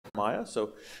Jeremiah.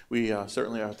 So we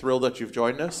certainly are thrilled that you've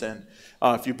joined us. And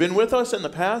if you've been with us in the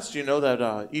past, you know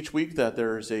that each week that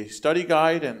there's a study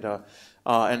guide,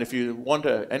 and if you want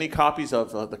any copies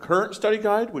of the current study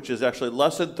guide, which is actually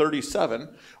lesson 37,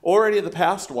 or any of the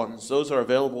past ones, those are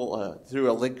available through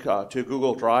a link to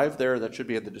Google Drive there that should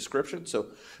be in the description. So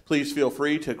please feel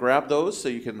free to grab those so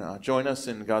you can join us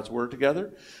in God's Word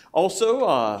together. Also,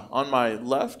 on my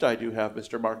left, I do have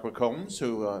Mr. Mark McCombs,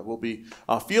 who will be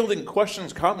fielding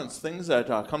questions, comments, things that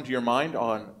come to your mind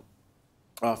on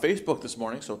Facebook this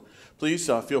morning. So please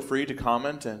feel free to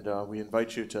comment, and we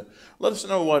invite you to let us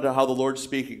know how the Lord's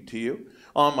speaking to you.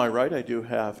 On my right, I do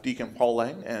have Deacon Paul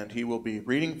Lang, and he will be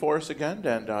reading for us again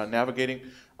and navigating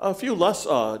a few less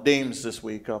names this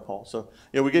week, Paul. So,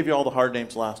 we gave you all the hard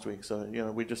names last week, so,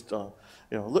 we just,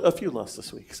 a few less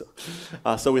this week.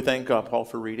 So we thank Paul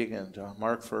for reading and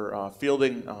Mark for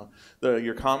fielding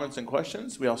your comments and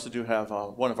questions. We also do have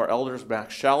one of our elders,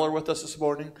 Max Schaller, with us this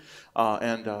morning.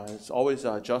 And as always,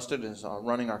 Justin is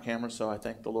running our camera, so I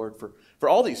thank the Lord for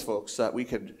all these folks that we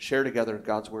can share together in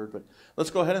God's Word. But let's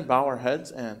go ahead and bow our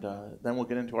heads, and then we'll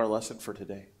get into our lesson for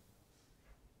today.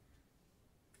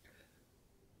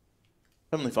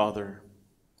 Heavenly Father,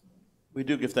 we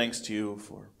do give thanks to you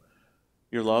for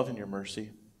your love and your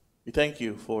mercy. We thank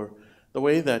you for the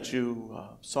way that you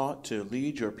sought to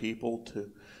lead your people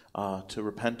to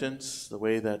repentance, the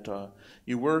way that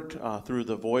you worked through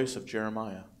the voice of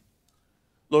Jeremiah.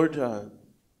 Lord,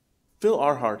 fill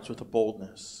our hearts with a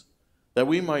boldness that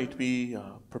we might be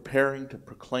preparing to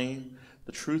proclaim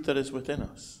the truth that is within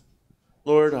us.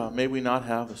 Lord, may we not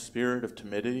have a spirit of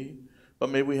timidity, but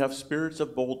may we have spirits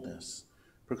of boldness,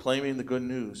 proclaiming the good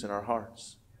news in our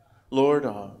hearts. Lord,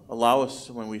 allow us,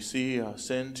 when we see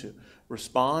sin, to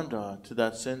respond to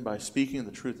that sin by speaking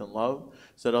the truth in love,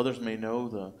 so that others may know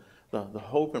the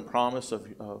hope and promise of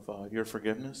your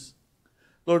forgiveness.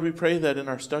 Lord, we pray that in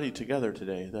our study together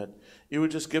today, that you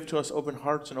would just give to us open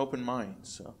hearts and open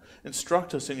minds.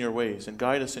 Instruct us in your ways and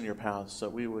guide us in your paths, so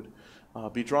we would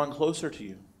be drawn closer to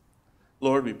you.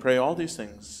 Lord, we pray all these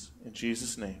things in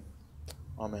Jesus' name.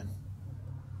 Amen.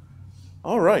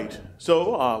 All right,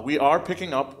 so we are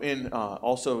picking up in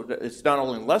also, it's not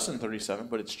only lesson 37,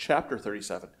 but it's chapter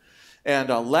 37. And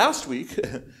last week,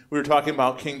 we were talking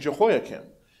about King Jehoiakim.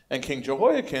 And King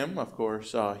Jehoiakim, of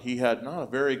course, he had not a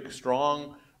very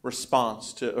strong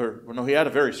response to, he had a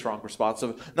very strong response,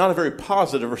 not a very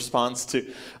positive response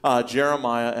to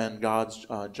Jeremiah and God's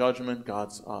judgment,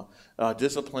 God's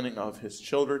disciplining of his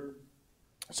children.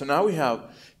 So now we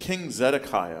have King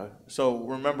Zedekiah. So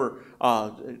remember,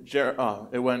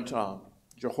 it went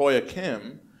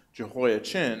Jehoiakim,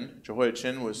 Jehoiachin.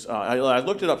 Jehoiachin was, I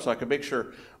looked it up so I could make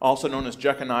sure, also known as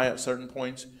Jeconiah at certain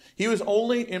points. He was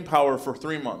only in power for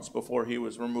 3 months before he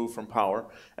was removed from power.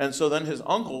 And so then his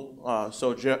uncle,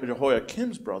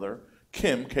 Jehoiakim's brother,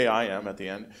 Kim, K-I-M at the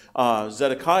end,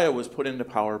 Zedekiah was put into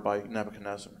power by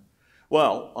Nebuchadnezzar.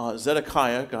 Well,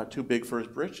 Zedekiah got too big for his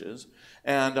britches,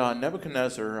 and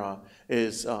Nebuchadnezzar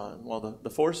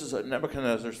the forces,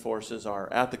 Nebuchadnezzar's forces are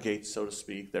at the gates, so to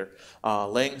speak. They're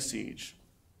laying siege.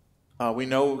 We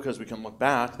know, because we can look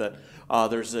back, that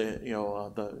there's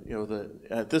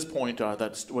at this point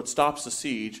that's what stops the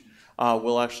siege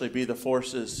will actually be the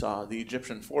forces, the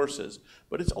Egyptian forces,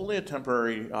 but it's only a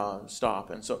temporary stop.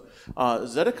 And so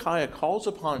Zedekiah calls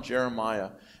upon Jeremiah,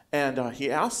 and he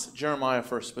asks Jeremiah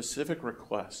for a specific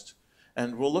request.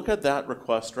 And we'll look at that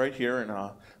request right here in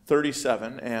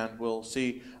 37, and we'll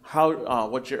see how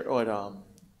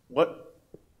what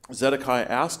Zedekiah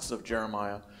asks of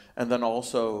Jeremiah, and then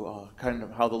also kind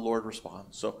of how the Lord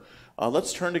responds. So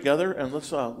let's turn together and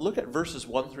let's look at verses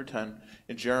 1 through 10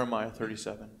 in Jeremiah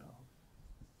 37.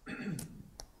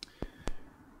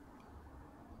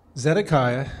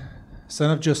 Zedekiah,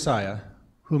 son of Josiah,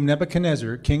 whom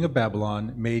Nebuchadnezzar, king of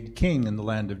Babylon, made king in the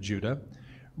land of Judah,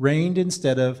 reigned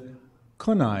instead of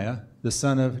Coniah, the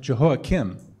son of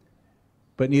Jehoiakim.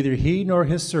 But neither he nor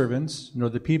his servants nor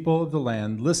the people of the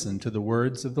land listened to the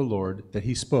words of the Lord that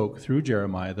he spoke through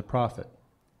Jeremiah the prophet.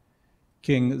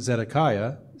 King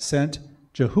Zedekiah sent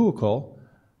Jehuiel,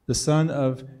 the son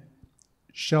of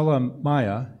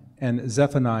Shelemiah, and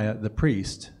Zephaniah the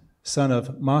priest, son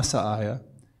of Maaseiah,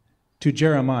 to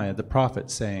Jeremiah the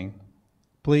prophet, saying,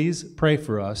 "Please pray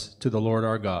for us to the Lord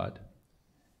our God."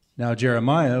 Now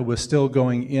Jeremiah was still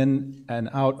going in and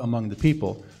out among the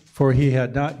people, for he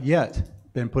had not yet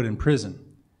been put in prison.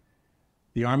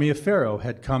 The army of Pharaoh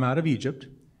had come out of Egypt,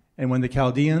 and when the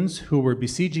Chaldeans who were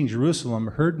besieging Jerusalem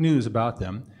heard news about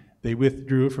them, they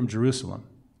withdrew from Jerusalem.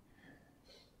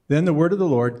 Then the word of the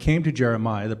Lord came to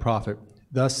Jeremiah the prophet,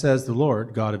 "Thus says the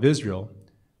Lord, God of Israel,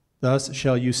 thus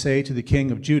shall you say to the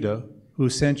king of Judah, who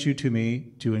sent you to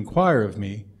me to inquire of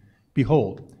me,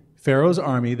 behold, Pharaoh's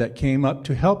army that came up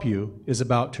to help you is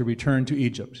about to return to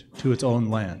Egypt, to its own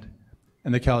land,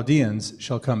 and the Chaldeans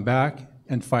shall come back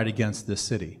and fight against this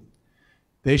city.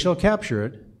 They shall capture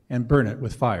it and burn it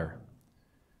with fire.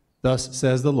 Thus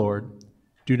says the Lord,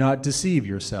 do not deceive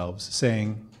yourselves,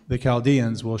 saying, the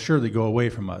Chaldeans will surely go away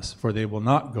from us, for they will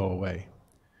not go away.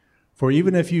 For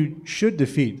even if you should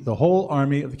defeat the whole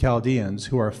army of the Chaldeans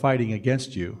who are fighting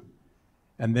against you,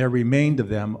 and there remained of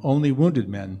them only wounded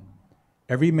men,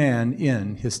 every man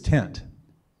in his tent,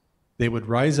 they would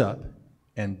rise up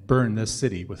and burn this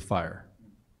city with fire.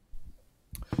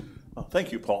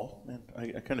 Thank you, Paul. And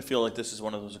I kind of feel like this is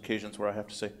one of those occasions where I have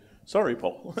to say, sorry,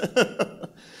 Paul.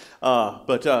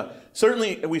 But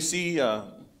certainly we see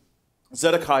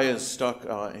Zedekiah is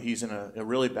stuck. He's in a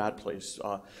really bad place.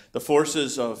 The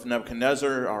forces of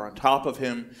Nebuchadnezzar are on top of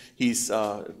him. He's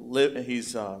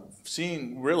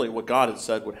seeing really what God had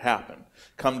said would happen,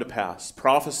 come to pass.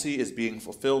 Prophecy is being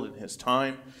fulfilled in his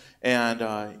time,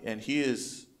 and he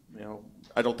is,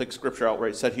 I don't think Scripture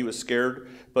outright said he was scared,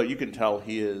 but you can tell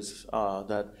he is,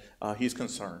 that he's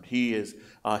concerned. He is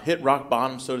hit rock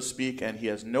bottom, so to speak, and he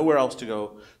has nowhere else to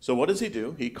go. So what does he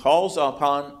do? He calls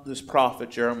upon this prophet,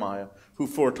 Jeremiah, who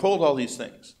foretold all these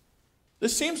things.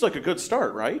 This seems like a good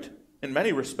start, right? In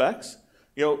many respects.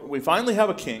 We finally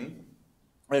have a king.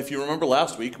 If you remember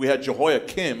last week, we had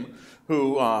Jehoiakim,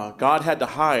 who God had to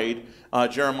hide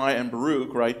Jeremiah and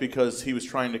Baruch, right, because he was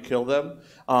trying to kill them.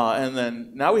 And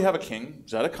then now we have a king,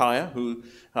 Zedekiah, who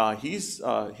he's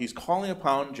calling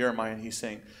upon Jeremiah, and he's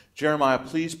saying, Jeremiah,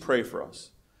 please pray for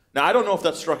us. Now, I don't know if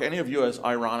that struck any of you as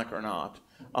ironic or not,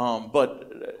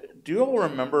 but do you all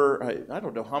remember, I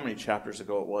don't know how many chapters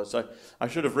ago it was, I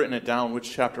should have written it down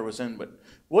which chapter it was in, but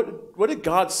what did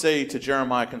God say to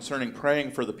Jeremiah concerning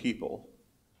praying for the people?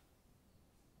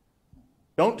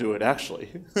 Don't do it, actually.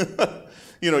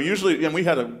 Usually, and we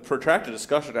had a protracted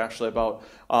discussion, actually, about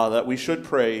that we should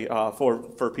pray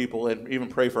for people and even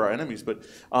pray for our enemies. But,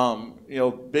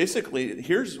 basically,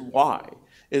 here's why.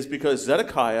 Is because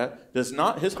Zedekiah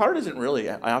his heart isn't really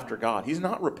after God. He's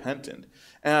not repentant.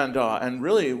 And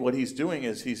really what he's doing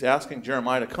is he's asking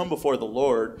Jeremiah to come before the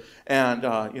Lord and,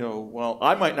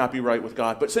 I might not be right with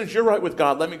God, but since you're right with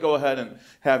God, let me go ahead and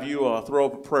have you throw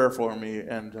up a prayer for me.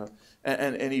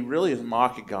 And he really is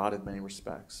mocking God in many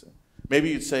respects.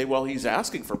 Maybe you'd say, well, he's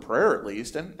asking for prayer at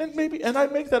least, and I'd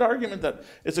make that argument that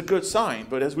it's a good sign,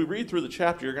 but as we read through the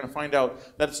chapter, you're going to find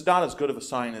out that it's not as good of a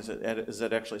sign as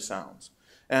it actually sounds.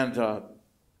 And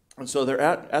so they're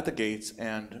at the gates,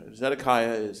 and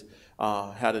Zedekiah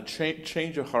had a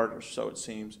change of heart, or so it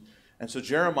seems. And so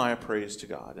Jeremiah prays to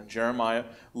God, and Jeremiah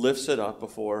lifts it up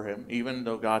before him, even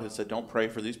though God had said, don't pray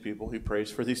for these people. He prays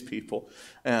for these people.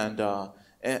 And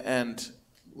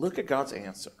look at God's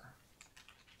answer.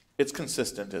 It's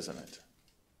consistent, isn't it?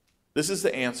 This is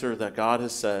the answer that God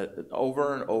has said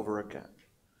over and over again.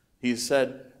 He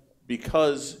said,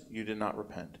 because you did not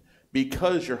repent,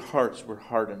 because your hearts were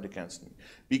hardened against me,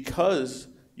 because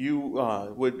you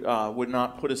would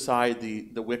not put aside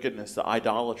the wickedness, the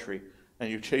idolatry,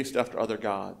 and you chased after other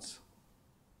gods,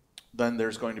 then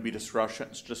there's going to be destruction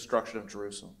of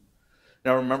Jerusalem.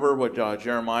 Now remember what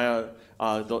Jeremiah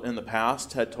in the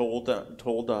past had told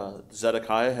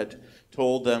Zedekiah, had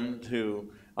told them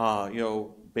to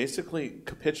basically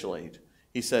capitulate.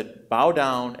 He said, bow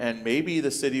down and maybe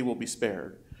the city will be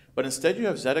spared. But instead you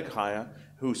have Zedekiah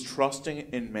who's trusting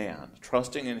in man,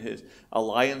 trusting in his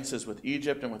alliances with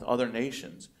Egypt and with other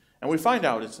nations. And we find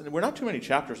out, we're not too many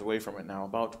chapters away from it now,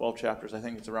 about 12 chapters. I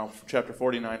think it's around chapter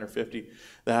 49 or 50,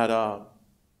 that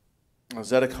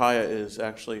Zedekiah is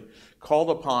actually called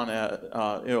upon,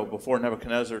 before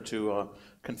Nebuchadnezzar to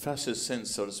confess his sins,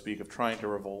 so to speak, of trying to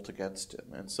revolt against him.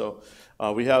 And so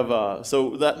we have,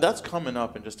 that's coming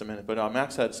up in just a minute. But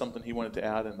Max had something he wanted to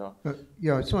add. And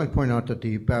I just want to point out that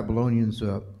the Babylonians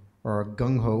are a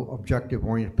gung-ho,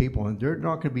 objective-oriented people, and they're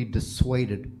not going to be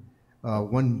dissuaded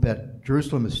one bit.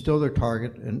 Jerusalem is still their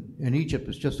target, and Egypt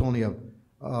is just only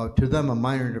to them a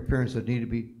minor interference that need to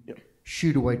be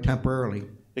shooed away temporarily.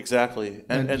 Exactly.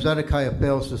 And Zedekiah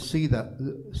fails to see that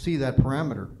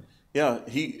parameter. Yeah,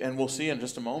 and we'll see in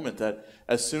just a moment that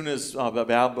as soon as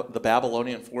the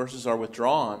Babylonian forces are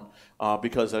withdrawn,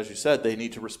 because as you said, they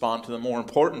need to respond to the more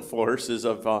important forces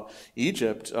of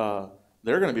Egypt,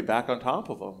 they're going to be back on top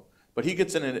of them. But he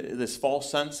gets in this false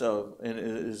sense in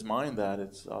his mind that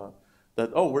it's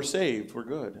we're saved, we're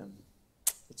good, and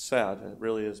it's sad. It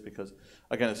really is, because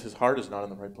again, his heart is not in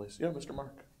the right place. Yeah, Mr.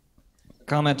 Mark.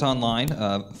 Comment online.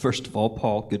 First of all,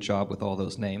 Paul, good job with all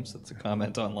those names. That's a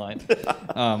comment online.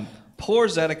 Poor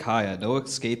Zedekiah, no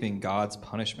escaping God's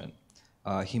punishment.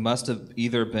 He must have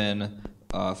either been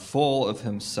full of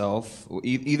himself,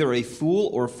 either a fool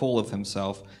or full of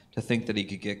himself, to think that he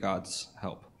could get God's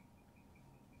help.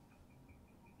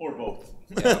 Or both.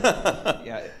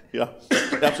 Yeah. Yeah,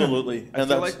 absolutely. I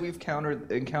feel like we've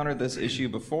encountered this issue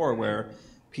before where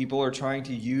people are trying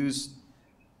to use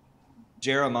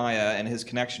Jeremiah and his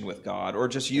connection with God, or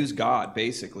just use God,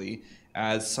 basically,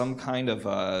 as some kind of,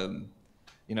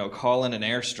 call in an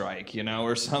airstrike,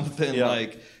 or something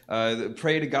like,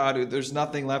 pray to God, there's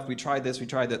nothing left, we tried this, we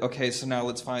tried that, okay, so now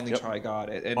let's finally try God.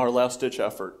 And, our last-ditch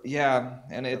effort. Yeah,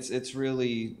 and it's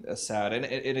really sad, and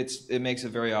it makes it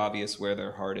very obvious where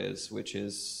their heart is, which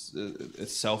is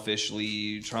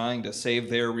selfishly trying to save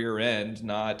their rear end,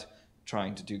 not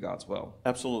trying to do God's will.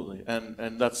 Absolutely,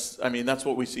 and that's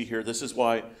what we see here. This is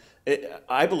why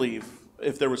I believe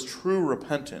if there was true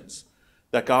repentance,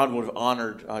 that God would have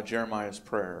honored Jeremiah's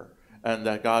prayer, and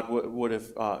that God would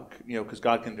have, because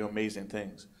God can do amazing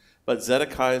things. But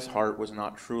Zedekiah's heart was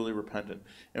not truly repentant.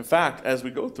 In fact, as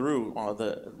we go through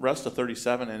the rest of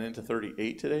 37 and into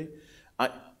 38 today,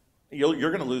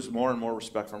 you're going to lose more and more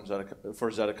respect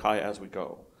for Zedekiah as we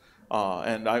go.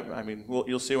 And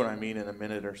you'll see what I mean in a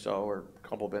minute or so, or a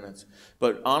couple minutes.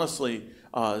 But honestly,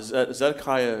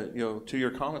 Zedekiah, to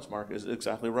your comments, Mark, is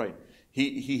exactly right.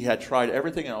 He had tried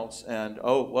everything else, and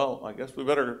I guess we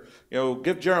better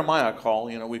give Jeremiah a call.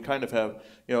 We kind of have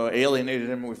alienated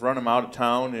him. We've run him out of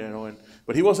town.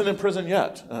 But he wasn't in prison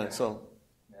yet. It's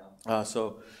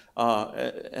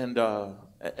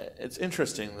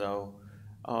interesting though.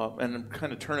 And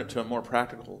kind of turn it to a more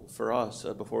practical for us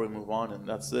before we move on, and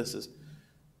that's this: is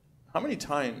how many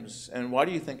times and why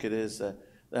do you think it is that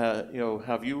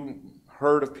have you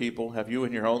heard of people, have you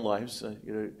in your own lives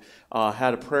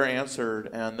had a prayer answered,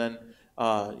 and then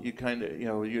you kind of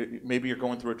maybe you're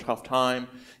going through a tough time,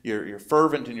 you're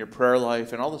fervent in your prayer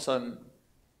life, and all of a sudden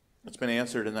it's been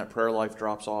answered and that prayer life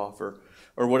drops off, or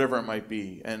whatever it might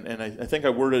be. And I think I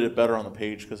worded it better on the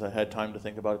page because I had time to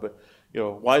think about it.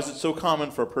 But why is it so common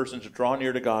for a person to draw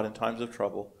near to God in times of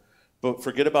trouble, but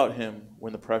forget about Him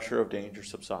when the pressure of danger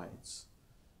subsides?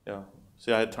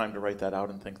 See, I had time to write that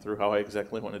out and think through how I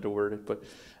exactly wanted to word it. But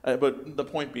the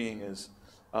point being is,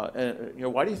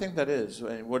 why do you think that is?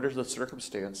 And what are the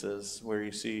circumstances where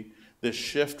you see this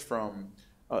shift from,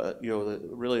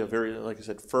 really a very, like I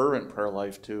said, fervent prayer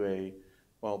life to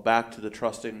back to the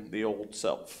trusting the old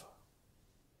self?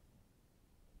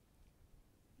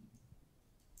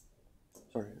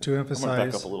 Sorry, to I'm going to back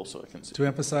emphasize up a little so I can see. to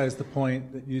emphasize the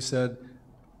point that you said,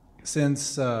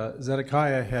 since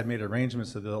Zedekiah had made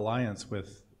arrangements of the alliance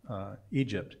with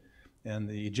Egypt, and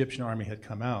the Egyptian army had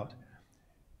come out,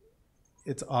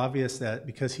 it's obvious that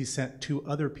because he sent 2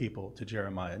 other people to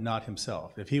Jeremiah, not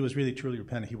himself. If he was really truly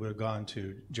repentant, he would have gone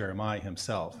to Jeremiah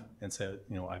himself and said,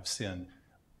 I've sinned,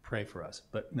 pray for us.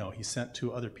 But no, he sent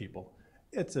 2 other people.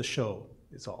 It's a show,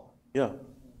 it's all. Yeah.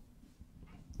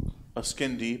 A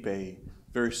skin deep, a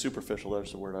very superficial,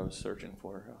 that's the word I was searching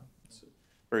for. It's a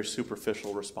very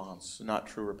superficial response, not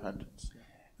true repentance.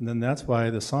 And then that's why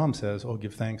the psalm says,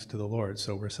 give thanks to the Lord.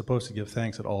 So we're supposed to give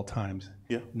thanks at all times.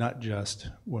 Yeah. Not just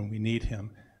when we need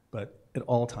Him, but at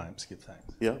all times give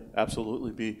thanks. Yeah,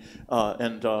 absolutely.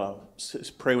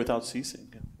 Pray without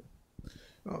ceasing.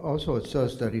 Also, it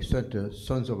says that he sent the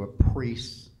sons of a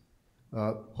priest,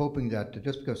 hoping that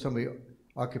just because somebody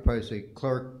occupies a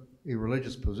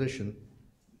religious position,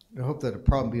 I hope that the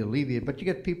problem be alleviated. But you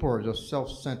get people who are just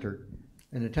self-centered,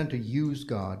 and they tend to use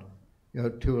God,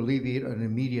 to alleviate an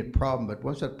immediate problem. But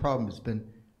once that problem has been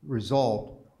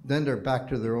resolved, then they're back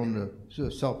to their own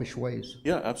selfish ways.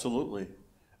 Yeah, absolutely.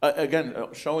 Again,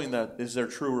 showing that is there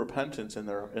true repentance in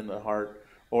the heart,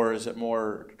 or is it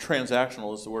more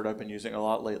transactional? Is the word I've been using a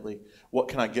lot lately. What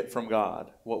can I get from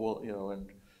God? What will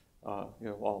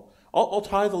I'll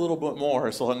tithe a little bit more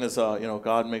as long as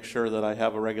God makes sure that I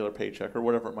have a regular paycheck or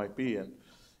whatever it might be. And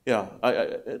yeah,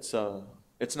 it's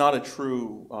not a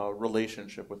true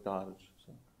relationship with God.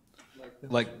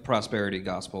 Like prosperity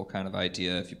gospel kind of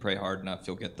idea. If you pray hard enough,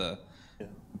 you'll get the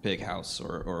big house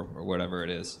or whatever it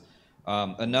is.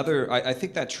 I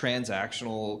think that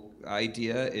transactional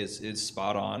idea is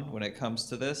spot on when it comes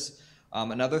to this.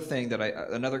 Another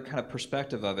kind of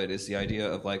perspective of it is the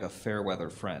idea of like a fair weather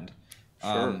friend.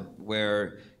 Sure.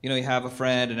 Where you have a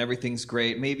friend and everything's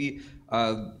great. Maybe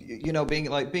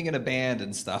being in a band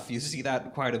and stuff. You see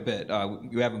that quite a bit.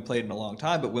 You haven't played in a long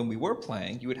time, but when we were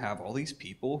playing, you would have all these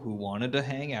people who wanted to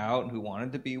hang out and who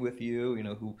wanted to be with you.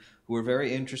 Who were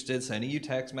very interested, sending you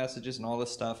text messages and all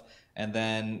this stuff. And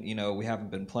then we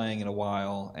haven't been playing in a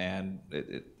while, and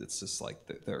it's just like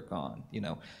they're gone.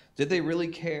 Did they really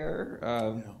care?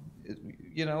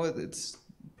 It's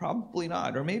Probably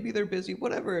not. Or maybe they're busy,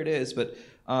 whatever it is. But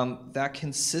that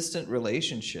consistent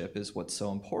relationship is what's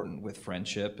so important with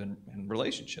friendship and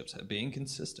relationships, being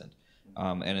consistent.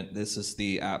 This is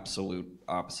the absolute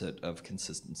opposite of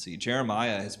consistency.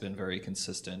 Jeremiah has been very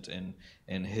consistent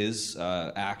in his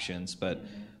actions, but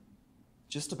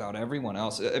just about everyone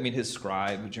else. I mean,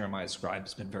 Jeremiah's scribe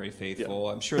has been very faithful.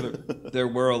 Yeah. I'm sure there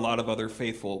were a lot of other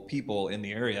faithful people in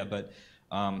the area, but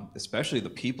especially the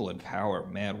people in power,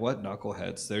 man, what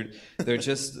knuckleheads!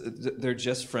 They're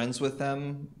just friends with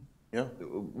them. Yeah,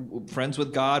 friends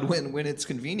with God when it's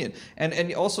convenient,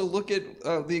 and also look at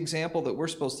the example that we're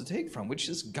supposed to take from, which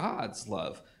is God's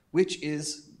love, which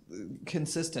is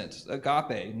consistent,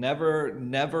 agape,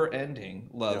 never ending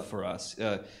love for us.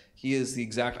 He is the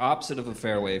exact opposite of a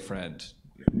fairway friend,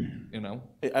 you know.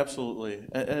 Absolutely,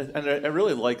 and I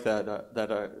really like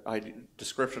that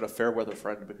description of fair weather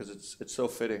friend, because it's so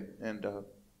fitting, and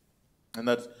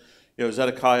that's.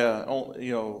 Zedekiah,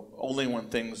 only when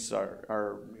things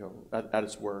are at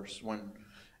its worst.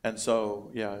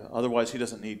 Otherwise he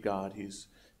doesn't need God. He's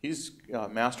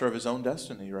master of his own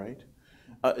destiny, right?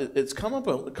 It's come up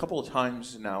a couple of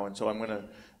times now, and so I'm going to.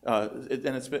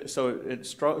 It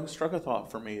struck a thought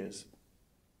for me is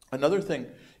another thing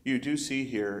you do see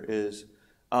here is,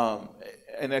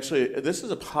 and actually this is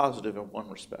a positive in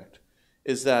one respect,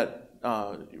 is that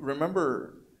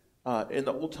remember. In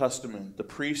the Old Testament, the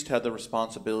priest had the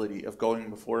responsibility of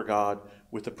going before God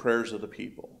with the prayers of the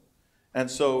people. And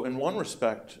so in one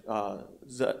respect,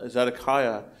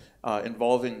 Zedekiah,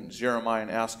 involving Jeremiah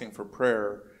and asking for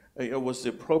prayer, was the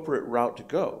appropriate route to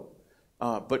go.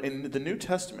 But in the New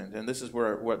Testament, and this is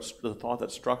what the thought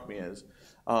that struck me is,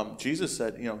 Jesus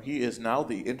said, he is now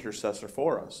the intercessor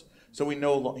for us. So we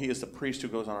know he is the priest who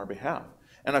goes on our behalf.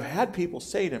 And I've had people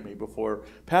say to me before,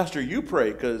 Pastor, you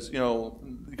pray because,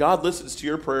 God listens to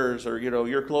your prayers, or,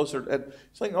 you're closer. And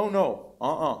it's like, oh, no,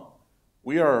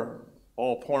 We are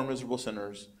all poor, miserable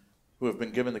sinners who have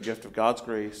been given the gift of God's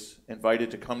grace,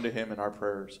 invited to come to him in our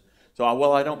prayers. So,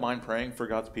 I don't mind praying for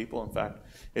God's people. In fact,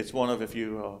 it's one of, if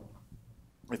you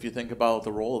think about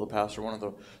the role of the pastor, one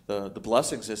of the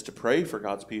blessings is to pray for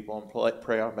God's people and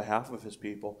pray on behalf of his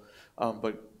people.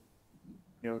 But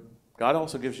God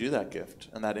also gives you that gift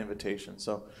and that invitation,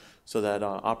 so that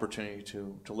opportunity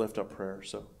to lift up prayer.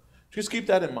 So just keep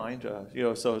that in mind.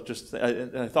 So just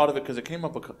and I thought of it because it came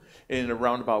up in a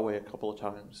roundabout way a couple of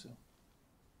times. So.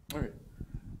 All right.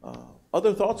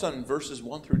 Other thoughts on verses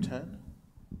 1 through 10?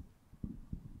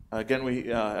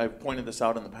 Again, I've pointed this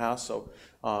out in the past. So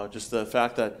just the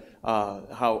fact that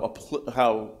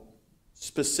how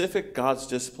specific God's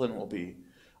discipline will be.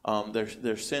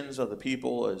 Their sins of the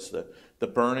people is the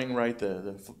burning, right?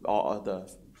 The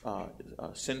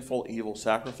sinful, evil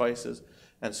sacrifices,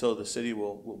 and so the city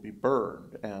will be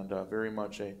burned, and very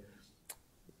much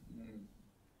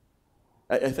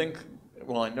I think.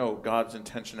 Well, I know God's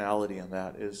intentionality in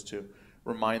that is to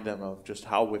remind them of just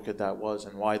how wicked that was,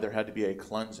 and why there had to be a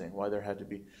cleansing, why there had to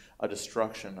be a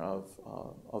destruction of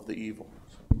the evil.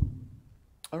 So,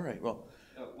 all right. Well,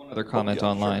 one other comment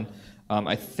online. Sure.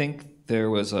 I think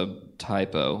there was a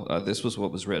typo. This was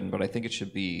what was written, but I think it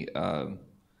should be,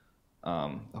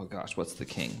 what's the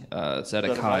king?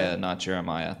 Zedekiah, not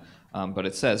Jeremiah. But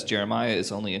it says, Jeremiah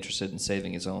is only interested in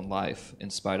saving his own life,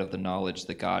 in spite of the knowledge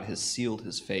that God has sealed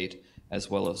his fate, as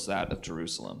well as that of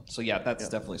Jerusalem. So that's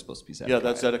definitely supposed to be Zedekiah. Yeah,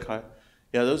 that's Zedekiah.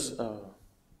 Yeah, those.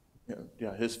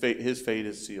 His fate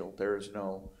is sealed. There is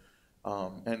no,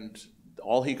 and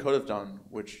all he could have done,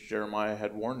 which Jeremiah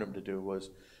had warned him to do, was,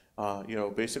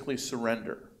 basically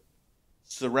surrender,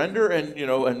 and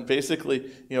and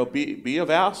basically, be a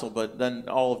vassal, but then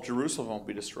all of Jerusalem won't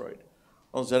be destroyed.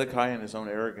 Well, Zedekiah, in his own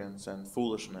arrogance and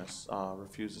foolishness,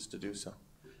 refuses to do so.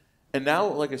 And now,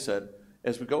 like I said,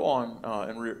 as we go on,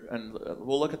 and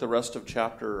we'll look at the rest of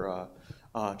chapter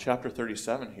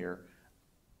 37 here,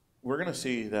 we're going to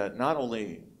see that not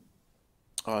only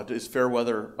is fair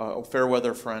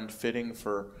weather friend fitting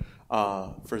for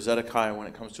Zedekiah when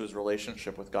it comes to his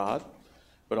relationship with God,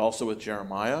 but also with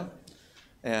Jeremiah,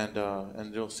 and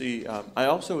you'll see. I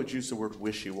also would use the word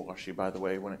wishy-washy, by the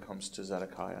way, when it comes to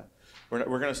Zedekiah.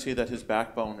 We're going to see that his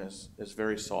backbone is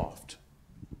very soft.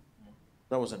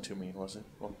 That wasn't too mean, was it?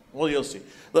 Well, you'll see.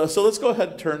 So let's go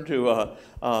ahead and turn to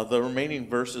the remaining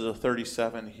verses of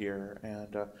 37 here.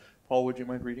 And Paul, would you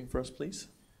mind reading for us, please?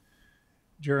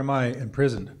 Jeremiah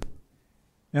imprisoned.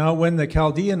 Now, when the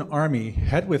Chaldean army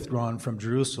had withdrawn from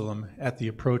Jerusalem at the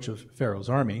approach of Pharaoh's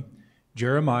army,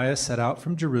 Jeremiah set out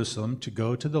from Jerusalem to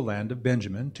go to the land of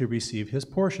Benjamin to receive his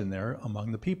portion there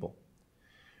among the people.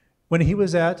 When he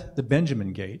was at the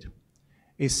Benjamin gate,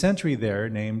 a sentry there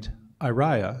named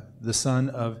Iriah, the son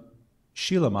of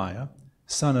Shelemiah,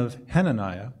 son of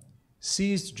Hananiah,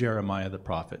 seized Jeremiah the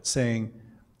prophet, saying,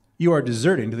 "You are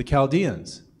deserting to the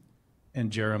Chaldeans."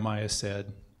 And Jeremiah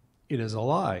said, "It is a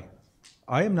lie.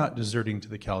 I am not deserting to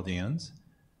the Chaldeans."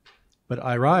 But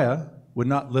Iriah would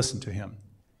not listen to him,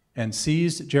 and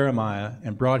seized Jeremiah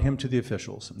and brought him to the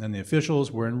officials. And the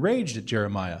officials were enraged at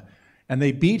Jeremiah, and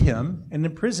they beat him and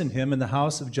imprisoned him in the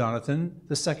house of Jonathan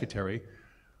the secretary,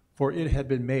 for it had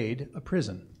been made a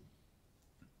prison.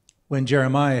 When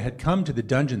Jeremiah had come to the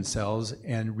dungeon cells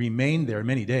and remained there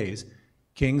many days,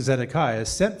 King Zedekiah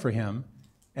sent for him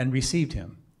and received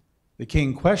him. The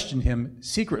king questioned him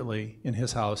secretly in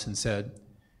his house and said,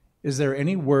 "Is there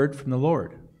any word from the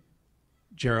Lord?"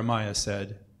 Jeremiah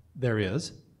said, "There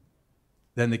is."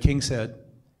 Then the king said,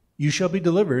 "You shall be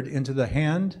delivered into the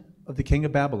hand of the king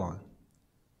of Babylon."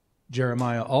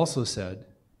 Jeremiah also said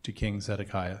to King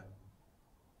Zedekiah,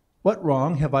 "What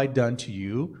wrong have I done to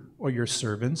you or your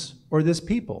servants or this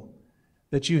people,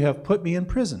 that you have put me in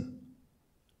prison?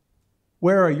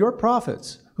 Where are your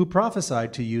prophets who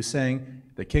prophesied to you, saying,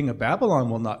 'The king of Babylon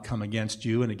will not come against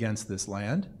you and against this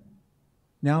land'?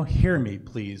 Now hear me,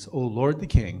 please, O Lord the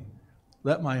king.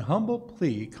 Let my humble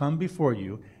plea come before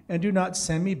you, and do not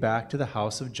send me back to the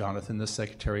house of Jonathan the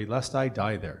secretary, lest I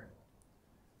die there."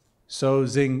 So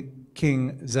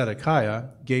King Zedekiah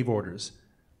gave orders,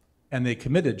 and they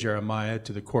committed Jeremiah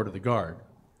to the court of the guard.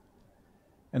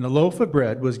 And a loaf of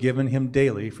bread was given him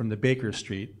daily from the baker's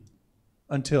street,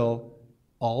 until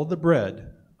all the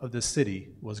bread of the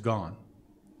city was gone.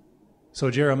 So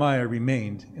Jeremiah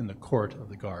remained in the court of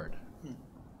the guard.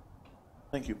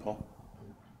 Thank you, Paul.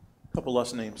 A couple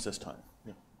less names this time.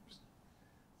 Yeah.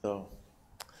 So,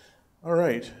 all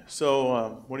right.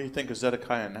 So, what do you think of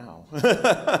Zedekiah now?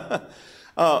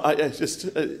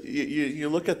 You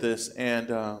look at this,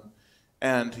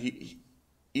 and he,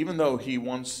 even though he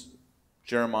wants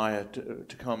Jeremiah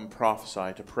to come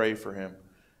prophesy, to pray for him,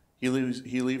 he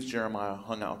leaves Jeremiah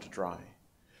hung out to dry,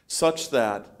 such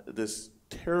that this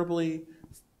terribly,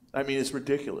 I mean, it's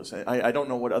ridiculous. I don't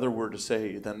know what other word to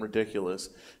say than ridiculous.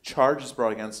 Charge is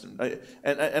brought against him,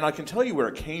 and I can tell you where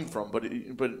it came from, but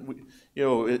again,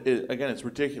 it's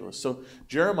ridiculous. So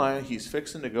Jeremiah, he's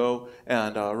fixing to go,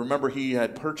 and remember he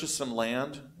had purchased some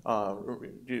land.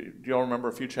 Do you all remember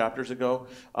a few chapters ago?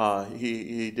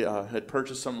 He had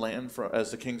purchased some land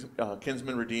as the king's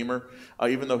kinsman redeemer,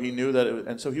 even though he knew that,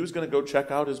 and so he was going to go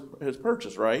check out his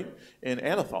purchase, right, in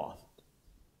Anathoth.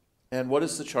 And what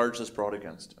is the charge that's brought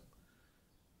against him?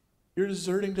 You're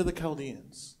deserting to the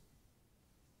Chaldeans.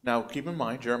 Now, keep in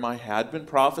mind, Jeremiah had been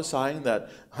prophesying that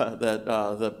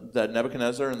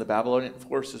Nebuchadnezzar and the Babylonian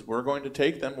forces were going to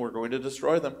take them, were going to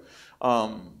destroy them.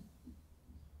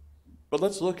 But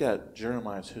let's look at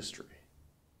Jeremiah's history.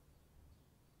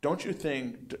 Don't you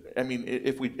think? I mean,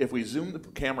 if we zoom the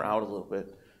camera out a little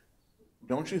bit,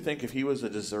 don't you think if he was a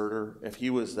deserter, if he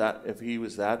was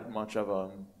that much of a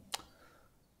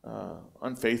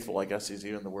unfaithful, I guess is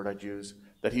even the word I'd use,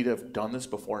 that he'd have done this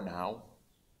before now?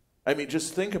 I mean,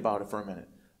 just think about it for a minute.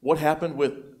 What happened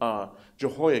with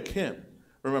Jehoiakim?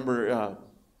 Remember,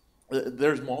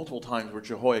 there's multiple times where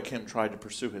Jehoiakim tried to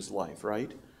pursue his life,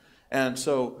 right? And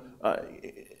so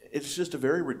it's just a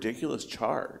very ridiculous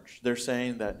charge. They're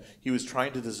saying that he was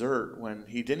trying to desert when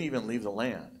he didn't even leave the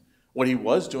land. What he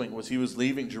was doing was he was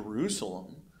leaving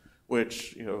Jerusalem,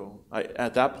 which,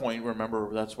 at that point,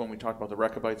 remember, that's when we talked about the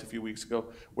Rechabites a few weeks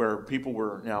ago, where people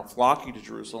were now flocking to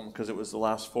Jerusalem because it was the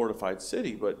last fortified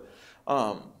city. But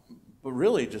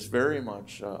really, just very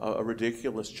much a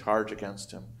ridiculous charge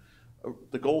against him.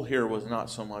 The goal here was not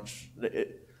so much,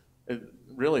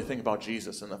 really think about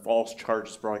Jesus and the false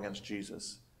charges brought against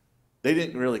Jesus. They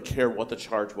didn't really care what the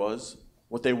charge was.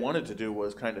 What they wanted to do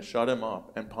was kind of shut him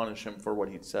up and punish him for what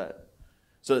he'd said.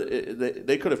 So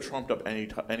they could have trumped up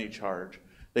any charge.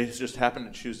 They just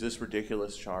happened to choose this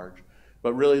ridiculous charge.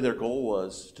 But really their goal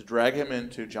was to drag him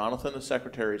into Jonathan the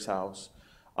secretary's house.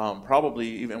 Probably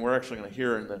even, we're actually going to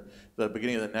hear in the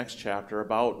beginning of the next chapter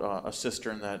about a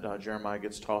cistern that Jeremiah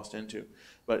gets tossed into.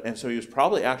 And so he was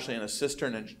probably actually in a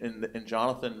cistern in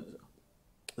Jonathan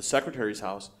the secretary's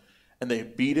house. And they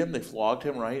beat him, they flogged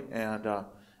him, right? And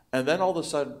then all of a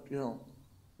sudden,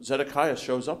 Zedekiah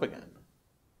shows up again.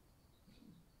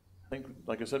 I think,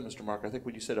 like I said, Mr. Mark, I think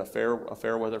when you said a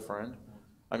fair weather friend,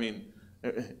 I mean,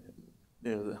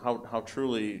 how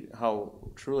truly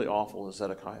awful is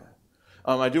Zedekiah?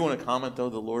 I do want to comment, though,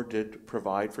 the Lord did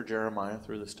provide for Jeremiah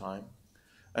through this time,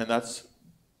 and that's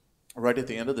right at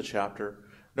the end of the chapter.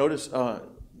 Notice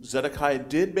Zedekiah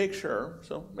did make sure,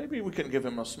 so maybe we can give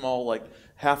him a small, like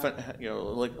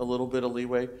like a little bit of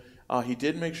leeway. He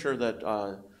did make sure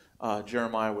that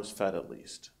Jeremiah was fed at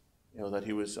least. that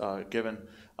he was given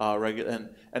regular,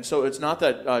 and so it's not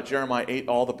that Jeremiah ate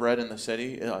all the bread in the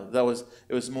city.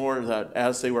 It was more that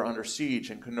as they were under siege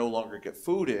and could no longer get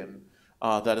food in,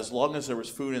 that as long as there was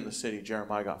food in the city,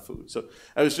 Jeremiah got food. So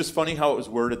it was just funny how it was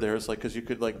worded there. It's like, because you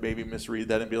could like maybe misread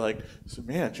that and be like,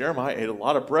 man, Jeremiah ate a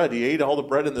lot of bread. He ate all the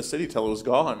bread in the city till it was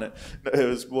gone. It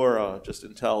was more just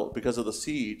until, because of the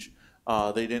siege,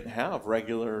 they didn't have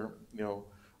regular,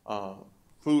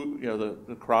 food.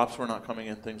 The crops were not coming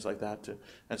in, things like that.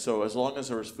 And so as long as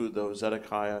there was food, though,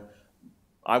 Zedekiah,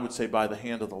 I would say by the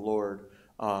hand of the Lord,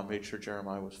 made sure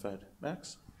Jeremiah was fed.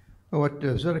 Max? What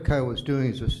Zedekiah was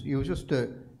doing is he was just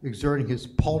exerting his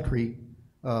paltry,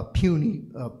 puny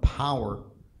power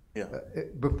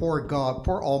before God,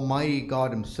 before Almighty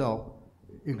God himself,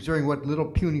 exerting what little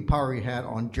puny power he had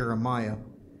on Jeremiah,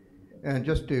 and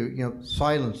just to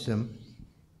silence him.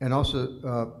 And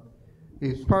also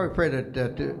he's probably afraid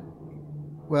that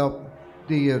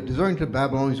the deserting to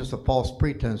Babylon is just a false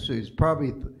pretense. So he's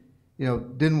probably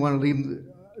didn't want to leave.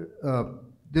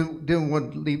 Didn't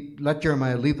want to let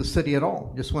Jeremiah leave the city at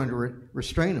all. Just wanted to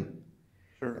restrain him.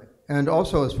 Sure. And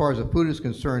also, as far as the food is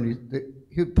concerned,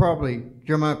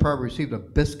 Jeremiah probably received a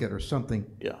biscuit or something.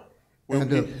 Yeah.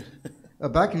 And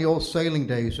back in the old sailing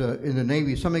days, in the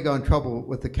Navy, somebody got in trouble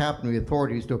with the captain or the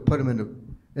authorities. They'll put him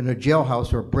in a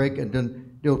jailhouse or a break, and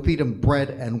then they'll feed him bread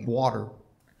and water.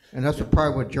 And that's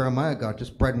probably what Jeremiah got,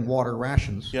 just bread and water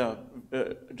rations. Yeah.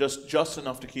 Just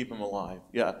enough to keep him alive.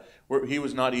 Yeah, he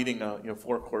was not eating a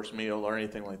 4-course meal or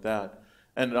anything like that.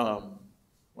 And now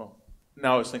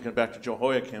I was thinking back to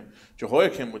Jehoiakim.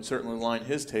 Jehoiakim would certainly line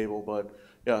his table, but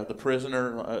yeah, the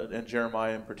prisoner and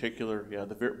Jeremiah in particular, yeah,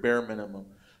 the bare minimum,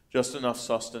 just enough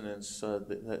sustenance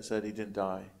that said he didn't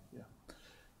die.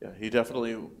 Yeah, he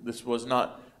definitely. This was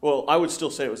not. Well, I would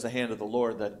still say it was the hand of the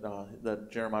Lord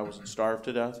that Jeremiah wasn't starved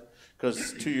to death.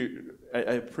 Because I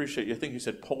appreciate you. I think you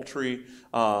said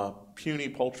puny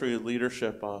paltry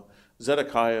leadership.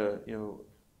 Zedekiah,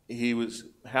 he was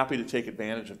happy to take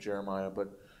advantage of Jeremiah,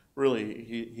 but really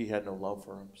he had no love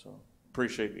for him. So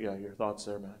appreciate your thoughts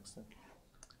there, Max. Thank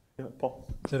you. Yeah,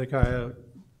 Paul. Zedekiah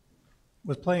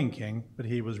was playing king, but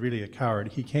he was really a coward.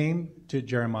 He came to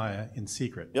Jeremiah in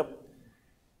secret. Yep.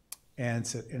 And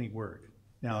said any word.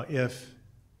 Now, if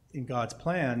in God's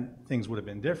plan things would have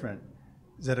been different,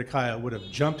 Zedekiah would have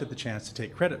jumped at the chance to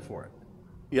take credit for it.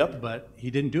 Yep. But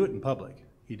he didn't do it in public.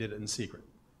 He did it in secret.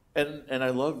 And I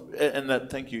love, and that,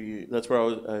 thank you. That's where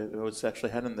I was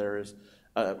actually heading there is,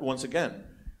 once again,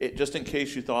 just in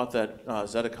case you thought that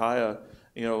Zedekiah,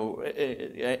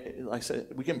 like I said,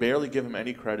 we can barely give him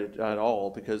any credit at all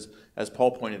because, as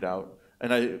Paul pointed out,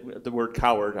 and the word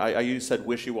coward, I said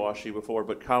wishy-washy before,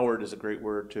 but coward is a great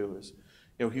word too. Is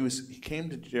he came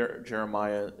to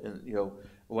Jeremiah, and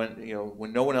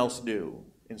when no one else knew,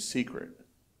 in secret.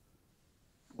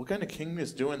 What kind of king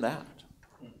is doing that?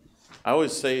 I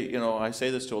always say, I say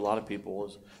this to a lot of people: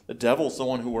 is the devil's the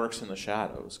one who works in the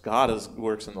shadows. God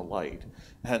works in the light,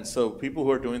 and so people who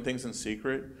are doing things in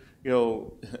secret,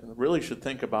 really should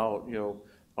think about,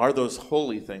 are those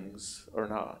holy things or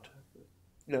not?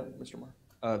 Yeah, Mr. Mark.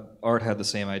 Art had the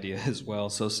same idea as well.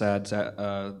 So sad,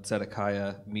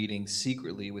 Zedekiah meeting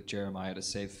secretly with Jeremiah to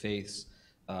save face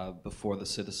before the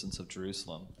citizens of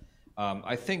Jerusalem.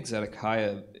 I think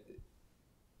Zedekiah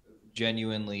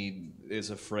genuinely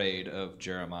is afraid of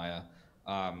Jeremiah,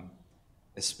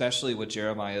 especially what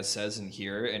Jeremiah says in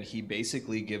here, and he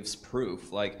basically gives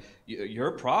proof. Like,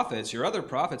 your other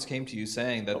prophets came to you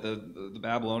saying that the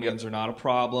Babylonians are not a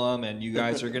problem, and you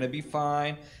guys are going to be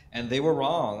fine, and they were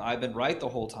wrong. I've been right the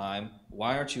whole time.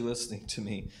 Why aren't you listening to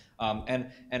me?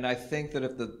 And I think that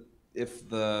if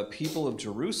the people of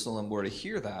Jerusalem were to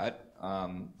hear that,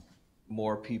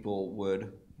 more people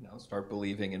would start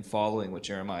believing and following what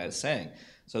Jeremiah is saying.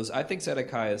 So I think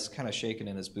Zedekiah is kind of shaken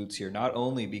in his boots here, not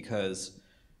only because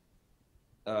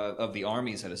of the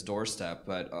armies at his doorstep,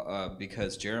 but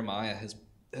because Jeremiah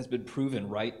has been proven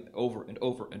right over and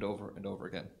over and over and over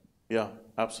again. Yeah,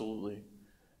 absolutely.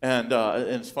 And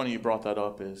it's funny you brought that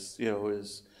up. Is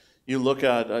you look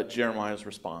at Jeremiah's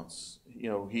response.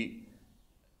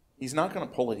 He's not going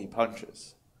to pull any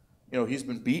punches. He's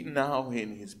been beaten now,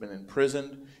 and he's been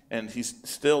imprisoned, and he's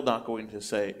still not going to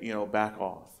say, back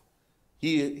off.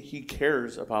 He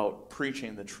cares about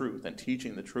preaching the truth and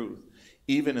teaching the truth,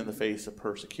 even in the face of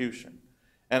persecution.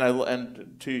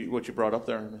 And to what you brought up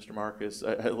there, Mr. Mark, is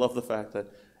I love the fact that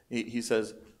he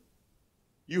says,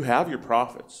 you have your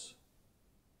prophets.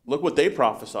 Look what they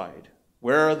prophesied.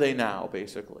 Where are they now,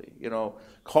 basically?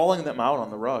 Calling them out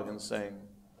on the rug and saying,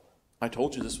 I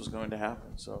told you this was going to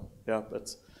happen. So, yeah,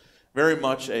 that's very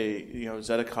much a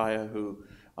Zedekiah who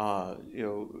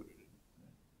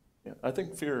Yeah, I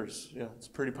think fear is, yeah, it's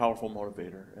a pretty powerful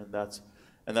motivator, and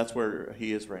that's where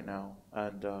he is right now.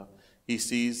 And he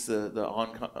sees the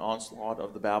onslaught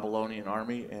of the Babylonian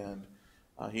army, and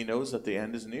he knows that the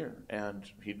end is near. And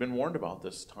he'd been warned about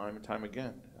this time and time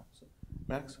again. Yeah, so,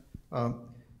 Max?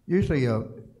 Usually,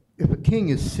 if a king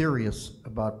is serious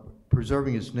about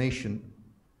preserving his nation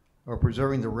or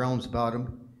preserving the realms about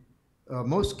him,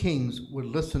 most kings would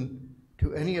listen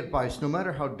to any advice, no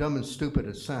matter how dumb and stupid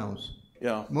it sounds.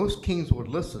 Yeah. Most kings would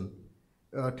listen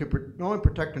to not only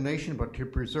protect the nation, but to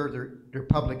preserve their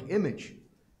public image.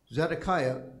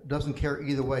 Zedekiah doesn't care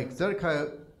either way. Zedekiah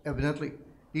evidently,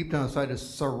 deep down inside, is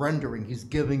surrendering. He's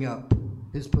giving up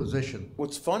his position.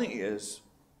 What's funny is,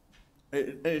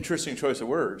 an interesting choice of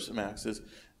words, Max, is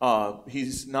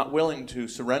he's not willing to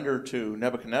surrender to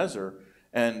Nebuchadnezzar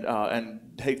and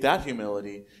take that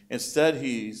humility. Instead,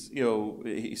 he's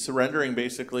surrendering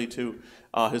basically to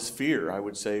his fear, I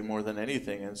would say, more than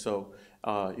anything. And so,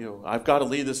 I've got to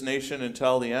lead this nation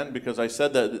until the end because I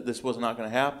said that this was not going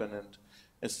to happen.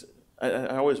 And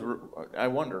I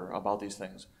wonder about these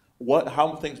things.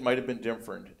 How things might have been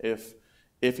different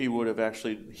if he would have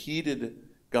actually heeded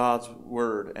God's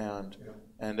word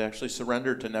and actually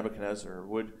surrendered to Nebuchadnezzar.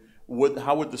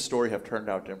 How would the story have turned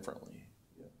out differently?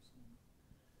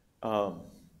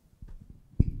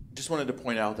 Just wanted to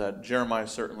point out that Jeremiah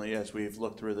certainly, as we've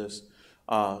looked through this,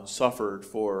 suffered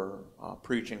for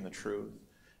preaching the truth.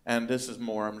 And this is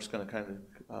more, I'm just going to kind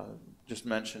of just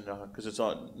mention, because it's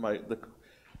on the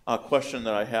question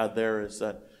that I had there is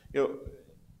that,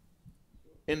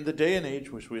 in the day and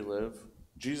age which we live,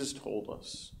 Jesus told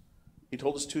us, he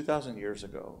told us 2,000 years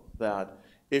ago that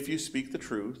if you speak the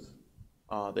truth,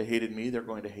 they hated me, they're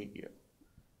going to hate you.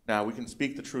 Now, we can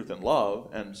speak the truth in love,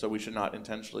 and so we should not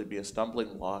intentionally be a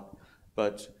stumbling block,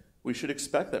 but we should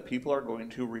expect that people are going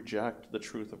to reject the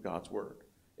truth of God's word.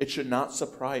 It should not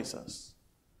surprise us.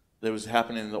 That was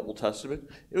happening in the Old Testament.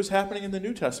 It was happening in the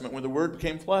New Testament when the word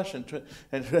became flesh and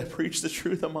preached the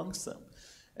truth amongst them.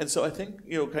 And so I think,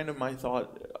 kind of my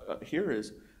thought here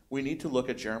is we need to look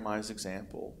at Jeremiah's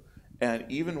example. And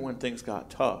even when things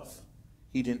got tough,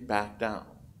 he didn't back down.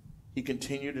 He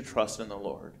continued to trust in the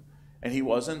Lord. And he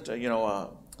wasn't,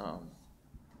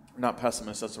 not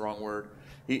pessimist, that's the wrong word.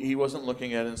 He wasn't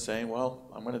looking at it and saying, well,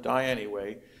 I'm going to die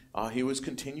anyway. He was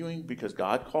continuing because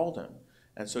God called him.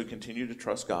 And so he continued to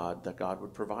trust God that God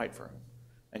would provide for him.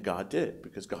 And God did,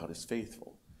 because God is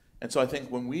faithful. And so I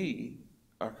think when we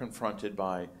are confronted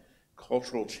by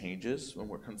cultural changes, when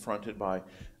we're confronted by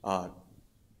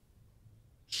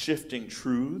shifting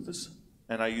truths,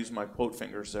 and I use my quote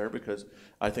fingers there because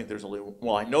I think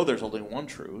I know there's only one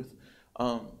truth,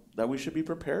 that we should be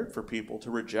prepared for people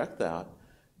to reject that,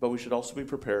 but we should also be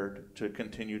prepared to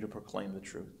continue to proclaim the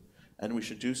truth. And we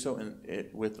should do so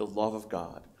with the love of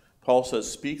God. Paul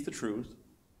says, speak the truth,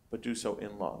 but do so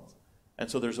in love.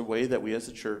 And so there's a way that we as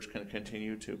a church can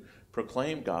continue to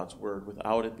proclaim God's word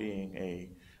without it being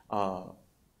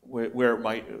where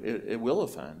it will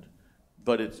offend,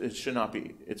 but it should not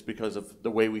be. It's because of the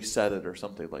way we said it or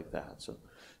something like that. So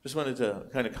just wanted to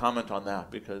kind of comment on that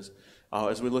because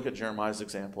as we look at Jeremiah's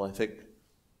example, I think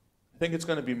it's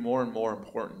going to be more and more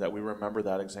important that we remember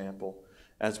that example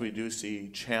as we do see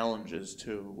challenges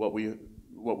to what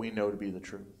we know to be the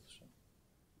truth. So.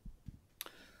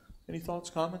 Any thoughts,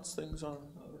 comments, things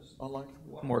online?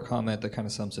 One more comment that kind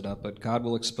of sums it up, but God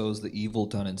will expose the evil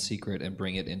done in secret and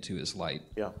bring it into his light.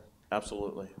 Yeah,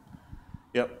 absolutely.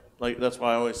 Yep. Like that's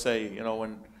why I always say,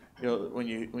 when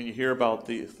you hear about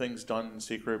the things done in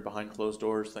secret behind closed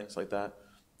doors, things like that,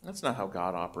 that's not how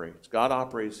God operates. God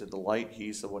operates in the light.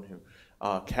 He's the one who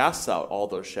casts out all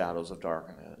those shadows of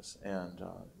darkness. And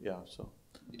so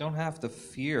you don't have to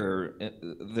fear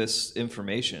this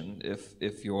information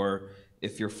if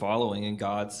you're following in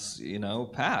God's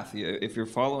path. If you're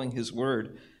following His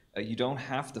word, you don't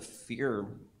have to fear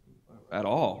at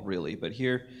all, really. But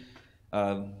here,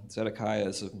 Zedekiah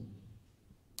is,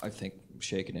 I think,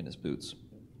 shaking in his boots.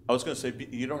 I was going to say,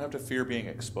 you don't have to fear being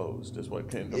exposed, is what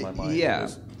came to my mind. Yeah.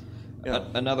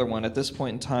 Another one. At this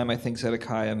point in time, I think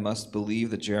Zedekiah must believe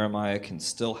that Jeremiah can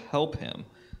still help him.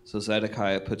 So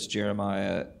Zedekiah puts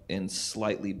Jeremiah in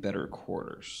slightly better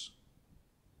quarters.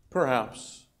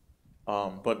 Perhaps.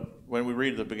 But when we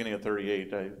read the beginning of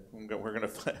 38, we're going to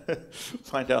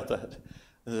find out that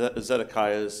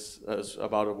Zedekiah is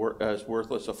about as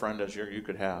worthless a friend as you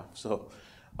could have. So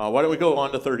why don't we go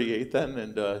on to 38 then?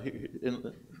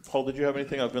 And Paul, did you have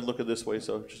anything? I've been looking this way,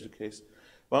 so just in case.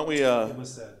 Why don't we... It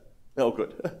was said. Oh,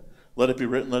 good. Let it be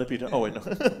written, let it be done. Oh, wait,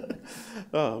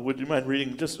 no. Would you mind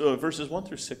reading just verses 1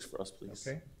 through 6 for us, please?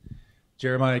 Okay.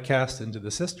 Jeremiah cast into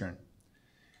the cistern.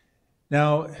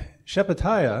 Now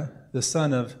Shephatiah, the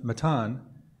son of Matan,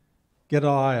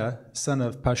 Gedaliah, son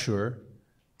of Pashur,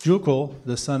 Jukal,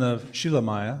 the son of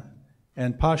Shelemiah,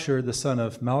 and Pashur, the son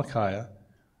of Malchiah,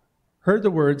 heard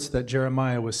the words that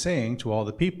Jeremiah was saying to all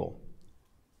the people.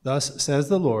 Thus says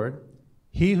the Lord,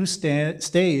 he who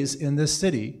stays in this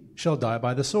city shall die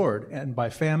by the sword, and by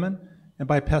famine, and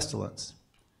by pestilence.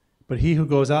 But he who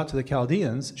goes out to the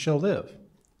Chaldeans shall live.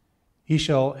 He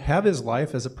shall have his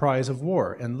life as a prize of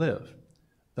war, and live.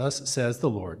 Thus says the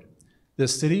Lord,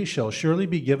 this city shall surely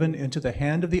be given into the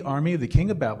hand of the army of the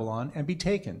king of Babylon, and be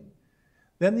taken.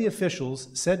 Then the officials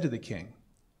said to the king,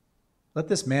 let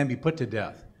this man be put to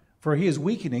death, for he is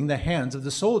weakening the hands of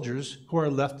the soldiers who are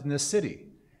left in this city,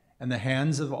 and the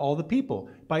hands of all the people,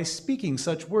 by speaking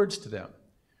such words to them.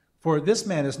 For this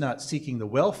man is not seeking the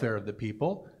welfare of the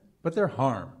people, but their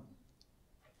harm.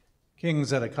 King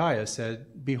Zedekiah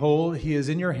said, behold, he is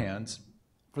in your hands,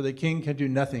 for the king can do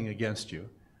nothing against you.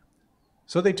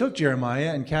 So they took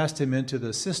Jeremiah and cast him into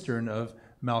the cistern of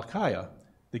Malchiah,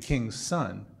 the king's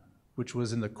son, which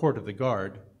was in the court of the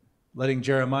guard, letting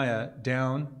Jeremiah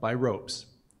down by ropes.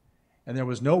 And there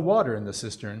was no water in the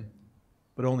cistern,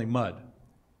 but only mud.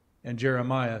 And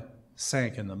Jeremiah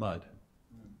sank in the mud.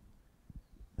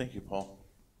 Thank you, Paul.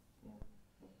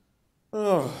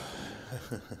 Oh.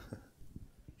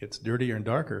 It's dirtier and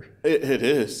darker. It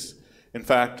is. In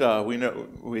fact,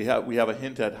 we have a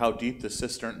hint at how deep this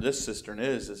cistern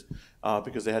is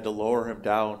because they had to lower him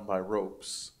down by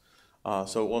ropes.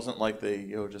 So it wasn't like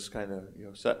they just kind of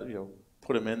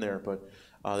put him in there, but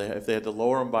if they had to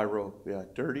lower him by rope,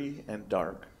 dirty and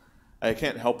dark. I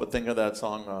can't help but think of that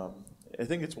song. I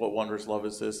think it's What Wondrous Love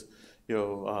Is This,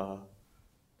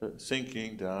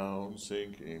 sinking down,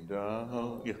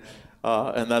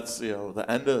 and that's the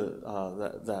end of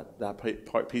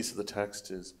that piece of the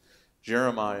text is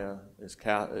Jeremiah is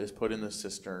put in the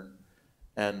cistern,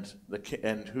 and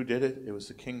who did it? It was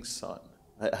the king's son.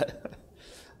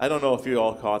 I don't know if you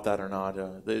all caught that or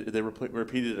not. They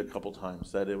repeated it a couple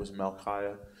times that it was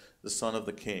Malchiah, the son of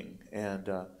the king, and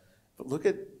but look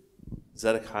at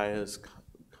Zedekiah's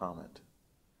comment.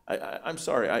 I'm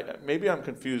sorry, maybe I'm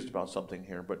confused about something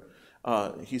here, but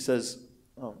he says,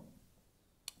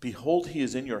 behold, he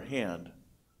is in your hand,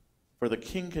 for the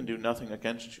king can do nothing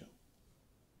against you.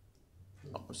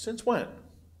 Since when?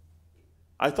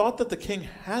 I thought that the king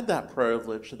had that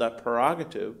privilege, that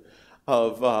prerogative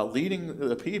of leading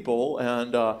the people,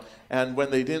 and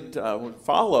when they didn't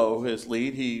follow his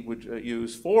lead, he would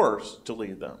use force to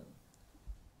lead them.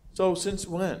 So since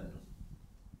when?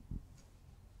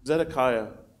 Zedekiah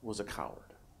was a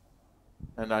coward,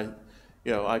 and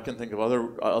I can think of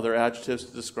other adjectives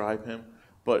to describe him,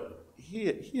 but he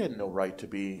had no right to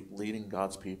be leading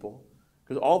God's people,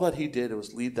 because all that he did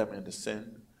was lead them into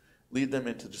sin, lead them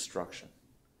into destruction,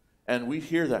 and we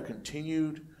hear that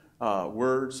continued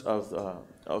words of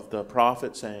the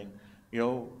prophet saying,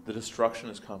 the destruction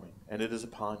is coming, and it is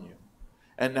upon you.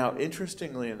 And now,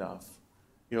 interestingly enough,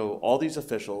 all these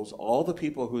officials, all the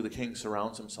people who the king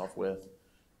surrounds himself with,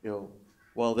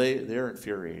 well, they're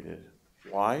infuriated.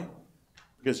 Why?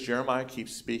 Because Jeremiah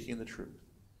keeps speaking the truth.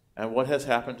 And what has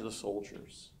happened to the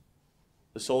soldiers?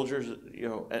 The soldiers,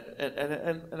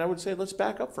 and I would say, let's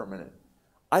back up for a minute.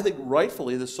 I think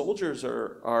rightfully the soldiers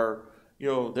are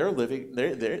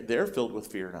they're filled with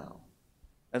fear now.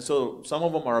 And so some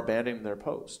of them are abandoning their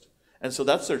post. And so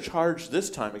that's their charge this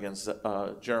time against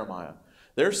Jeremiah.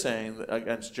 They're saying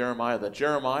against Jeremiah that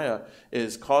Jeremiah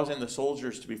is causing the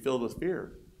soldiers to be filled with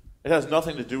fear. It has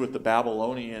nothing to do with the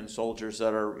Babylonian soldiers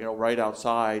that are, right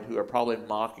outside, who are probably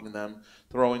mocking them,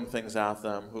 throwing things at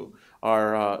them, who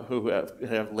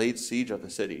have laid siege of the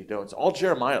city. It's all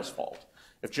Jeremiah's fault.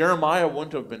 If Jeremiah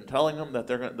wouldn't have been telling them that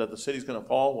the city's going to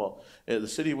fall, well, the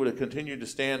city would have continued to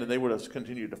stand, and they would have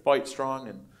continued to fight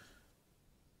strong.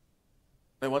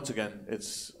 And once again,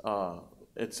 it's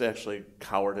actually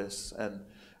cowardice, and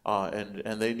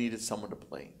they needed someone to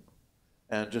blame.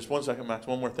 And just 1 second, Max,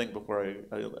 one more thing before I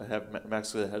have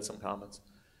Max had some comments.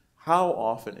 How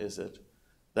often is it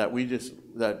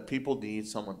that people need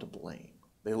someone to blame?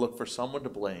 They look for someone to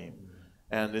blame,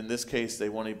 and in this case, they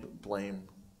want to blame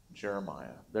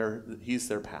Jeremiah. He's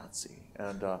their patsy,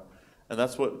 and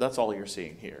that's all you're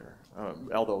seeing here.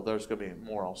 Although there's going to be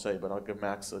more I'll say, but I'll give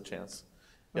Max a chance.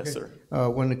 Yes, okay. Sir.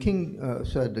 When the king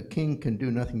said the king can do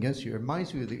nothing against you, it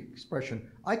reminds me of the expression,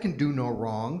 I can do no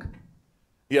wrong.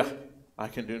 Yeah, I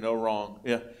can do no wrong.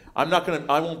 Yeah, I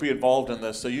won't be involved in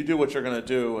this, so you do what you're going to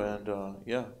do, and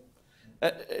yeah.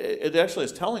 It actually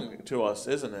is telling to us,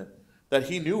 isn't it, that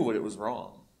he knew what it was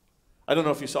wrong. I don't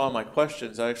know if you saw in my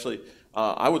questions,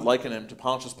 I would liken him to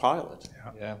Pontius Pilate.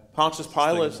 Yeah. Pontius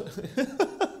Pilate,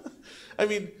 I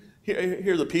mean,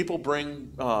 here the people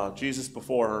bring Jesus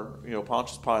before,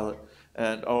 Pontius Pilate,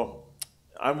 and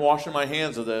I'm washing my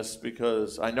hands of this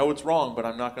because I know it's wrong, but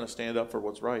I'm not going to stand up for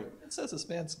what's right. It says this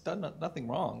man's done nothing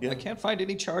wrong. Yeah. I can't find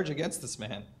any charge against this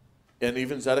man. And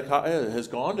even Zedekiah has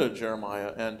gone to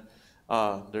Jeremiah, and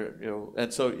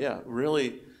and so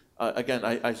really, again,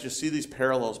 I just see these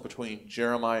parallels between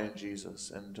Jeremiah and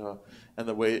Jesus, and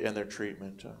the way and their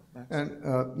treatment.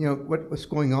 And what's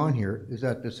going on here is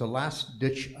that there's a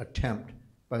last-ditch attempt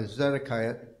by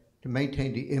Zedekiah to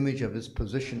maintain the image of his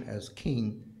position as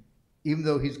king, even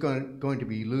though he's going to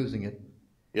be losing it.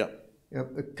 Yeah.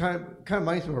 It kind of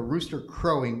reminds me of a rooster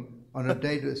crowing on a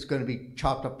day that's going to be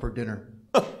chopped up for dinner.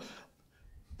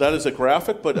 That is a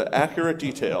graphic but accurate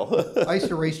detail. I used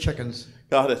to raise chickens.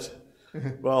 Got it.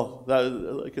 Well, that,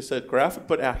 like I said, graphic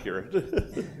but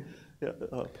accurate. Yeah,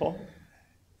 Paul?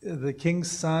 The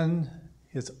king's son,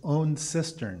 his own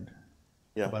cistern.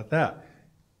 Yeah. How about that?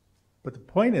 But the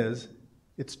point is,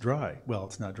 it's dry. Well,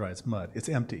 it's not dry, it's mud. It's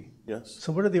empty. Yes.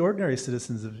 So what are the ordinary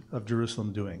citizens of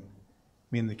Jerusalem doing?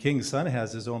 I mean, the king's son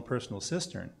has his own personal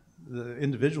cistern. The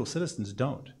individual citizens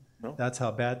don't. No. That's how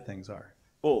bad things are.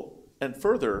 Well, and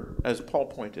further, as Paul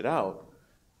pointed out,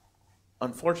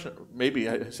 unfortunately, maybe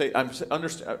I say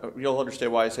you'll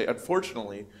understand why I say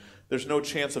unfortunately, there's no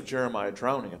chance of Jeremiah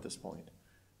drowning at this point.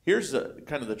 Here's the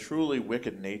kind of the truly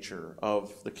wicked nature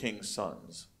of the king's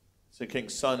sons. So the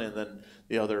king's son, and then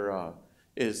the other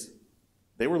is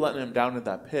they were letting him down in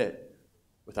that pit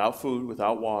without food,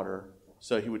 without water,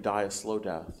 so he would die a slow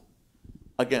death.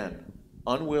 Again,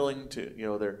 unwilling to,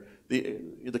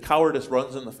 the cowardice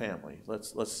runs in the family.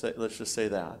 Let's just say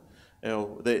that.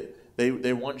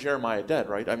 They want Jeremiah dead,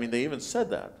 right? I mean, they even said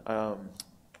that. Let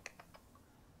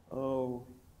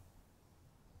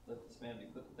this man be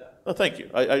put to death. Oh, thank you.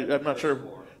 I'm not sure.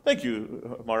 Thank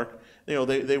you, Mark.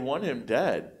 They want him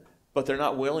dead, but they're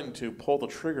not willing to pull the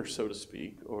trigger, so to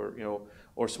speak,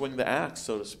 or swing the axe,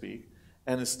 so to speak.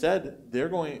 And instead,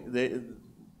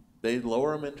 they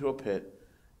lower him into a pit,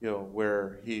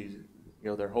 where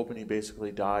they're hoping he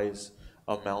basically dies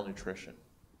of malnutrition.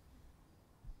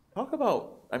 Talk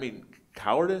about,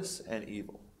 cowardice and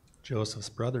evil. Joseph's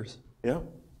brothers. Yeah.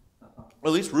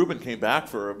 At least Reuben came back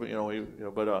for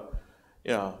but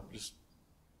just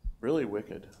really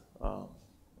wicked, and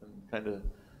kind of,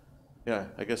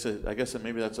 I guess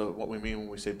maybe that's what we mean when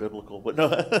we say biblical, but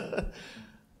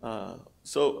no.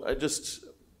 So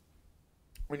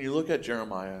when you look at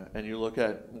Jeremiah and you look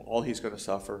at all he's going to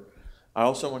suffer, I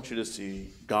also want you to see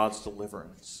God's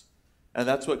deliverance. And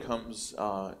that's what comes,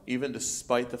 even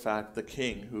despite the fact the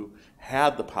king who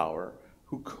had the power,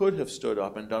 who could have stood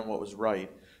up and done what was right,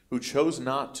 who chose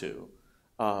not to,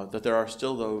 that there are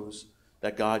still those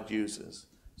that God uses.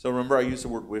 So remember, I used the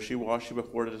word wishy-washy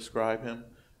before to describe him.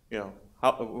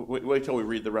 Wait till we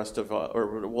read the rest of,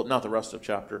 not the rest of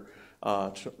chapter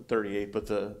 38, but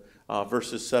the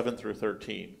verses 7 through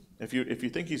 13. If you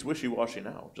think he's wishy-washy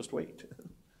now, just wait.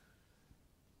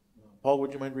 Paul,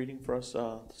 would you mind reading for us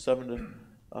 7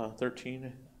 to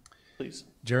 13, please?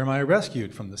 Jeremiah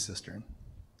rescued from the cistern.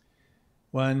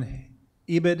 When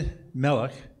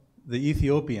Ebed-Melech, the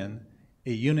Ethiopian,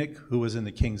 a eunuch who was in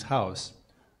the king's house,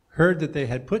 heard that they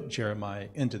had put Jeremiah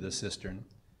into the cistern,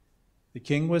 the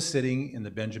king was sitting in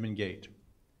the Benjamin gate.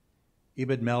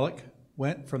 Ebed-Melech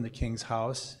went from the king's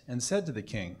house and said to the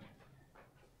king,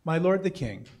 "My lord the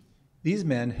king, these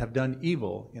men have done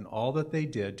evil in all that they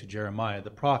did to Jeremiah the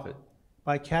prophet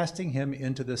by casting him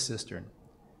into the cistern,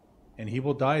 and he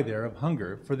will die there of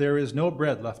hunger, for there is no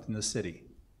bread left in the city."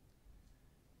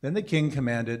 Then the king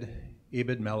commanded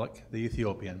Ebed-Melech the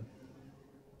Ethiopian,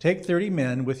 "Take 30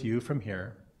 men with you from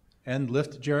here, and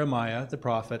lift Jeremiah the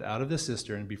prophet out of the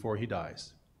cistern before he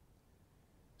dies."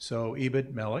 So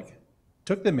Ebed-Melech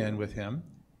took the men with him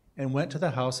and went to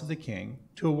the house of the king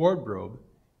to a wardrobe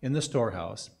in the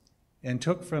storehouse, and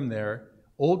took from there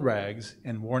old rags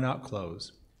and worn-out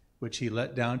clothes, which he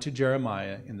let down to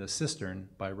Jeremiah in the cistern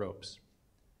by ropes.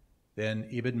 Then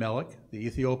Ebed-Melech the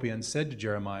Ethiopian said to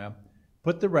Jeremiah,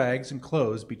 "Put the rags and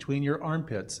clothes between your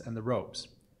armpits and the ropes."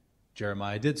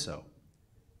 Jeremiah did so.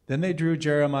 Then they drew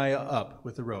Jeremiah up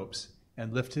with the ropes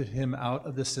and lifted him out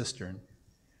of the cistern,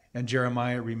 and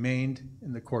Jeremiah remained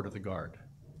in the court of the guard.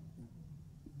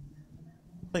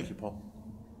 Thank you, Paul.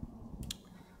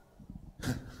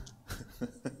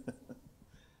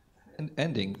 An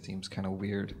ending seems kind of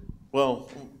weird. Well,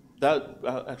 that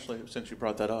actually, since you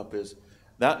brought that up, is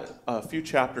that a few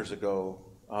chapters ago,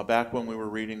 back when we were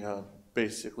reading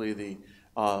basically the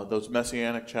those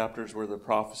messianic chapters where the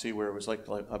prophecy, where it was like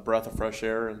a breath of fresh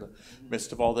air in the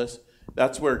midst of all this.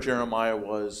 That's where Jeremiah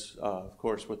was, of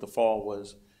course, with the fall,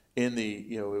 was in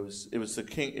the, it was the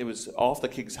king, it was off the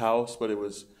king's house, but it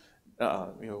was,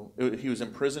 he was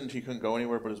imprisoned. He couldn't go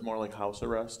anywhere, but it was more like house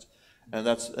arrest.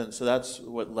 And so that's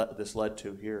what this led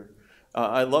to here.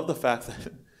 I love the fact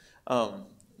that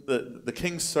the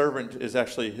king's servant is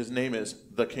actually, his name is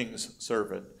the king's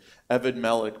servant. Eved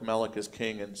Melech, Melech is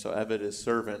king, and so Eved is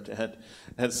servant.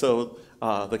 And so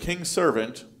the king's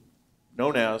servant,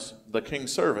 known as the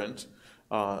king's servant,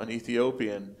 an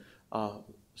Ethiopian,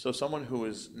 so someone who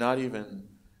is not even,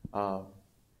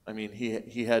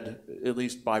 he had, at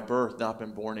least by birth, not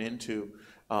been born into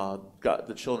God,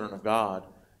 the children of God,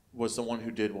 was the one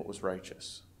who did what was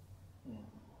righteous.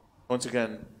 Once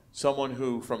again, someone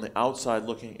who, from the outside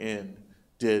looking in,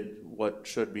 did what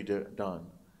should be done,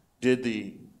 did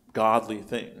the godly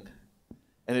thing.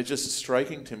 And it's just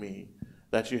striking to me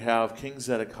that you have King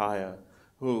Zedekiah,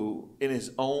 who, in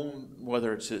his own,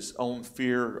 whether it's his own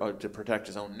fear to protect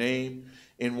his own name,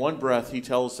 in one breath he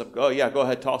tells them, oh yeah, go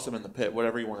ahead, toss him in the pit,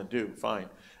 whatever you want to do, fine.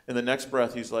 In the next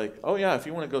breath he's like, oh yeah, if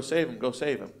you want to go save him, go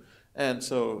save him. And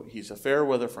so he's a fair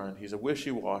weather friend, he's a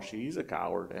wishy-washy, he's a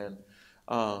coward, and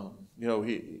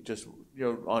he just,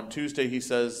 on Tuesday he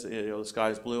says, the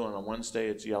sky's blue, and on Wednesday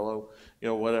it's yellow,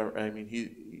 whatever. I mean, he's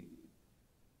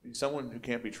someone who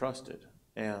can't be trusted.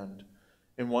 And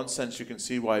in one sense, you can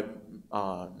see why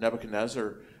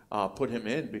Nebuchadnezzar put him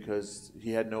in, because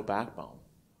he had no backbone.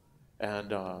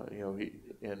 And,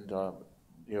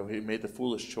 he made the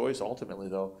foolish choice ultimately,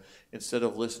 though. Instead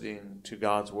of listening to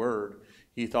God's word,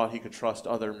 he thought he could trust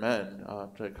other men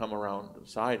to come around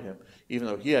beside him. Even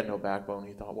though he had no backbone,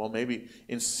 he thought, well, maybe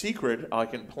in secret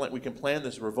we can plan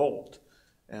this revolt.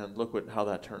 And look how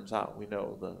that turns out. We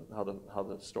know how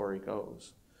the story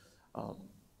goes.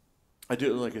 I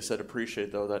do, like I said,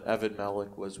 appreciate, though, that Eved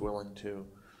Melech was willing to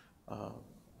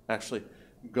actually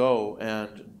go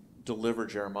and deliver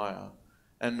Jeremiah.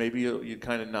 And maybe you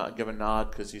kind of not give a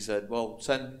nod because he said, well,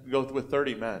 go with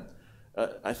 30 men.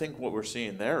 I think what we're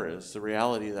seeing there is the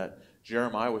reality that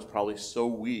Jeremiah was probably so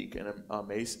weak and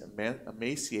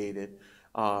emaciated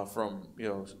from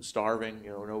starving,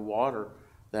 no water,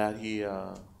 that he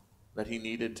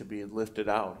needed to be lifted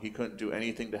out. He couldn't do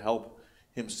anything to help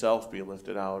himself be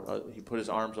lifted out. He put his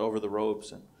arms over the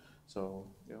ropes, and so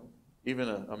even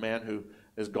a man who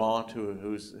is gaunt,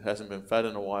 who hasn't been fed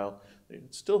in a while,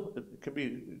 it could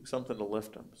be something to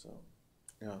lift him. So,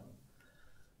 yeah.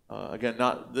 Again,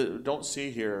 don't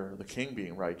see here the king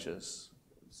being righteous.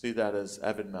 See that as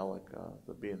Eved Melech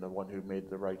being the one who made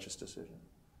the righteous decision.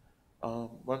 Why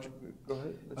don't you go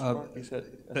ahead, Mr. Mark? You said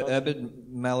Ebed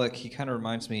Melech, he kind of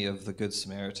reminds me of the Good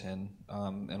Samaritan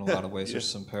in a lot of ways. There's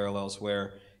some parallels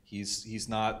where he's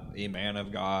not a man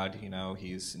of God.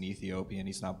 He's an Ethiopian.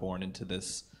 He's not born into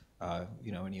this,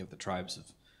 any of the tribes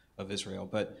of Israel.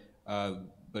 But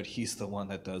he's the one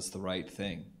that does the right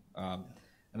thing. And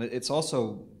it's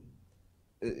also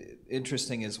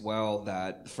interesting as well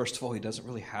that, first of all, he doesn't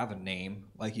really have a name.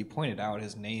 Like you pointed out,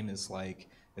 his name is like,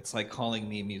 it's like calling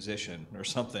me musician or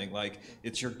something. Like,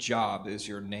 it's your job is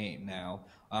your name now.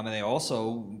 And they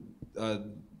also,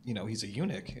 he's a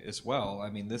eunuch as well. I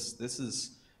mean, this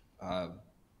is a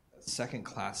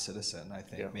second-class citizen, I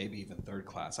think, maybe even third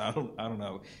class. I don't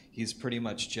know. He's pretty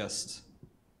much just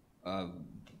a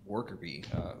worker bee,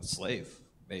 slave,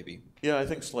 maybe. Yeah, I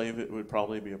think slave it would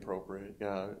probably be appropriate.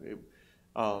 Yeah,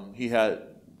 he had,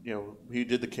 he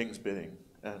did the king's bidding,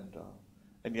 and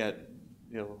yet,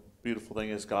 beautiful thing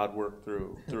is God worked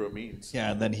through a means.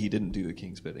 Yeah, and then he didn't do the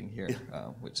king's bidding here,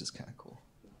 which is kind of cool.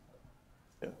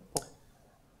 Yeah.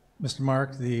 Mr.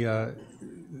 Mark, the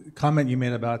comment you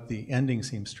made about the ending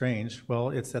seems strange. Well,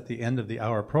 it's at the end of the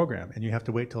hour program, and you have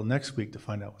to wait till next week to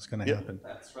find out what's going to happen.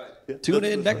 That's right. Yeah. Tune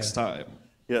in next time.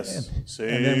 Yes,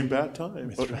 same bad time.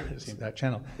 That's right, same bad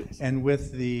channel. And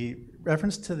with the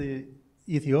reference to the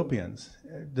Ethiopians,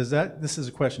 this is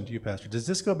a question to you, Pastor, does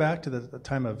this go back to the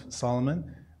time of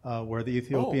Solomon, where the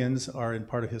Ethiopians are in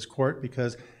part of his court?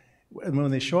 Because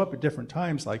when they show up at different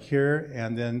times, like here,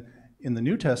 and then in the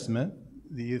New Testament,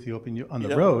 the Ethiopian on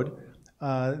the road,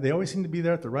 they always seem to be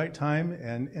there at the right time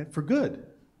and for good.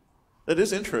 That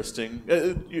is interesting.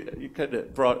 You kind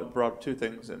of brought two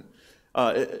things in.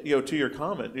 To your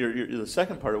comment, the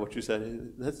second part of what you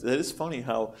said, that is funny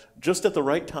how just at the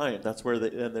right time, that's where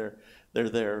they're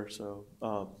there. So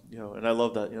and I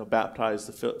love that.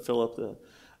 Baptized Philip,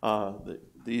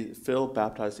 Phil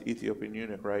baptized the Ethiopian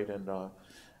eunuch, right? And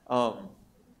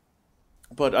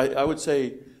but I would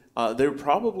say they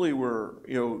probably were,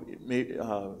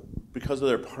 because of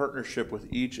their partnership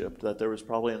with Egypt, that there was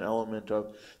probably an element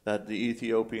of that the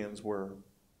Ethiopians were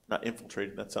not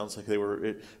infiltrating. That sounds like they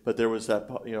were, but there was that,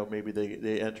 maybe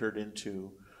they entered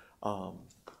into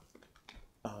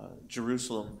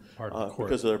Jerusalem Part of the court.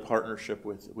 because of their partnership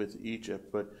with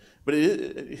Egypt. But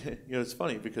it's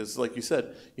funny because, like you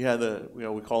said, you had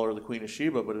we call her the Queen of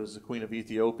Sheba, but it was the Queen of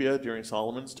Ethiopia during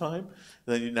Solomon's time.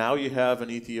 Then now you have an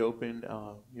Ethiopian,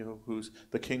 who's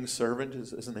the king's servant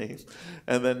is his name,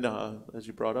 and then as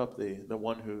you brought up, the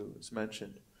one who is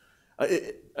mentioned.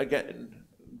 Again,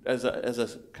 as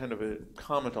a kind of a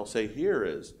comment, I'll say here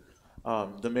is.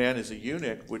 The man is a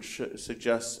eunuch, which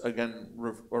suggests again,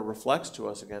 or reflects to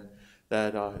us again,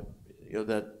 that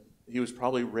that he was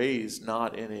probably raised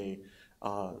not in a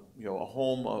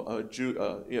home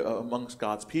amongst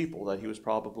God's people. That he was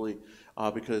probably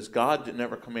because God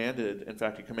never commanded. In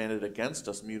fact, He commanded against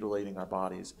us mutilating our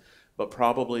bodies, but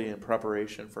probably in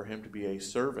preparation for him to be a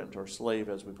servant or slave,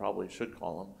 as we probably should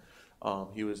call him,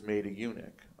 he was made a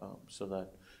eunuch, so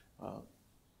that.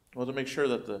 To make sure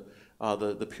that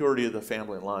the purity of the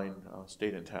family line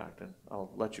stayed intact, and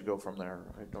I'll let you go from there.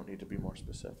 I don't need to be more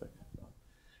specific.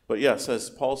 But yes, as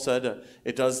Paul said,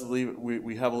 it does leave.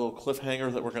 We have a little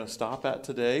cliffhanger that we're going to stop at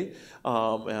today,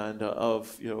 and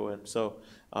so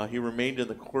he remained in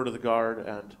the court of the guard,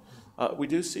 and we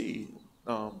do see,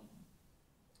 and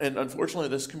unfortunately,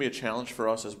 this can be a challenge for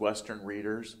us as Western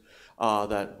readers.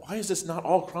 That why is this not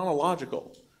all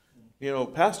chronological?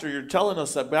 Pastor, you're telling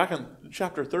us that back in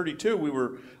chapter 32, we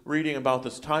were reading about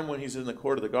this time when he's in the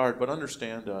court of the guard. But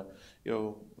understand,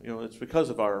 it's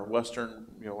because of our Western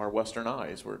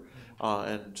eyes.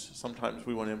 And sometimes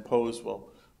we want to impose. Well,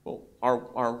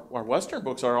 our Western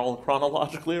books are all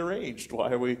chronologically arranged.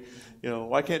 Why are we,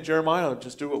 why can't Jeremiah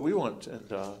just do what we want?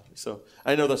 And so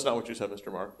I know that's not what you said,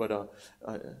 Mr. Mark, but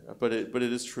it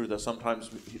is true that sometimes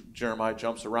Jeremiah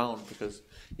jumps around because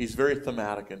he's very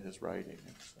thematic in his writing.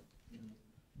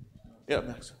 Yeah,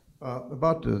 Max.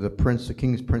 About the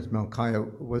king's prince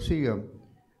Malchiah, was he?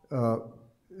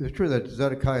 It's true that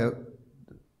Zedekiah,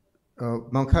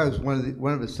 Malchiah was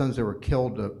one of his sons that were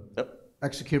killed,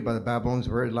 executed by the Babylonians.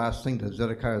 The very last thing that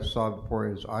Zedekiah saw before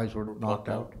his eyes were knocked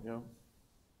out.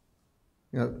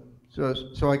 Yeah.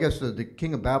 So I guess the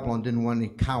king of Babylon didn't want any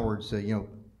cowards,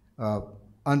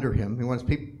 under him. He wants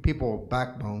people with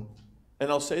backbone. And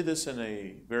I'll say this in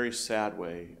a very sad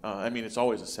way. It's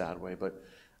always a sad way, but.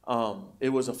 It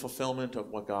was a fulfillment of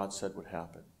what God said would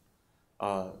happen.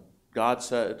 God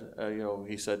said,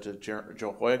 He said to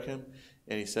Jehoiakim,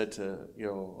 and He said to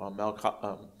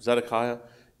Zedekiah,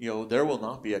 there will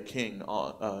not be a king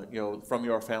from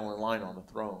your family line on the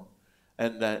throne,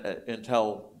 and that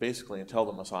until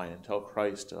the Messiah, until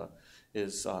Christ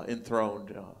is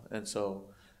enthroned, and so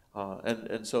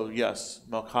yes,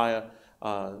 Malchiah.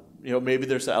 Maybe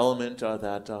there's an element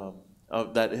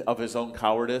of his own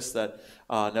cowardice that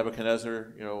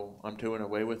Nebuchadnezzar, I'm doing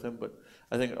away with him. But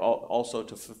I think also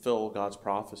to fulfill God's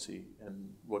prophecy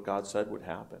and what God said would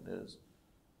happen is,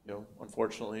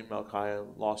 unfortunately, Malchiah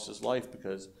lost his life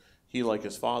because he, like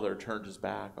his father, turned his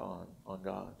back on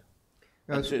God.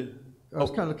 I was kind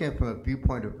of looking at it from a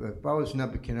viewpoint of, if I was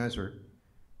Nebuchadnezzar,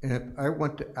 and if I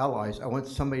went to allies, I want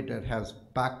somebody that has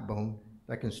backbone,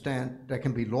 that can stand, that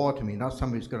can be loyal to me, not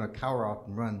somebody who's going to cower out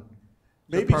and run.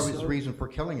 Maybe probably his reason for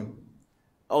killing him.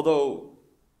 Although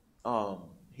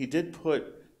he did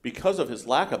put, because of his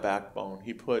lack of backbone,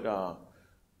 he put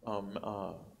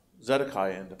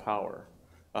Zedekiah into power.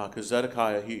 Because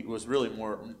Zedekiah, he was really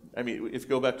more. If you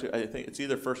go back to, I think it's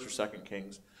either First or Second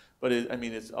Kings, but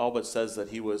it's all but says that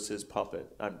he was his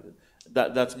puppet.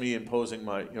 That's me imposing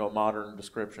my modern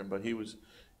description, but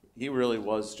he really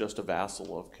was just a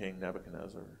vassal of King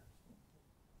Nebuchadnezzar.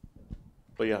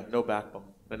 But yeah, no backbone.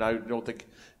 And I don't think,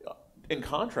 in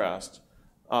contrast,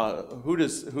 who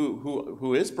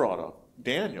is brought up?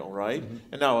 Daniel, right? Mm-hmm.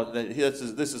 And now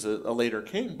this is a later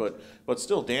king, but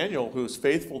still Daniel, who's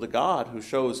faithful to God, who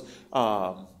shows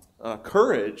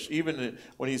courage, even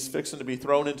when he's fixing to be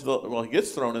thrown he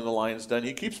gets thrown in the lion's den.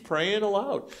 He keeps praying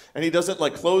aloud, and he doesn't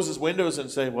close his windows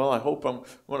and say, "Well, I hope I'm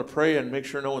going to pray and make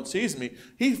sure no one sees me."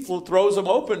 He throws them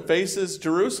open, faces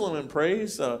Jerusalem, and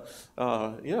prays.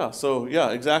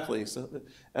 Exactly. So,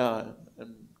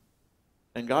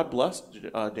 and God blessed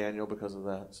Daniel because of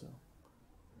that. So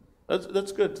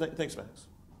that's good. Thanks, Max.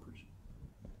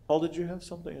 Paul, did you have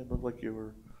something? It looked like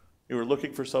you were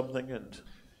looking for something, and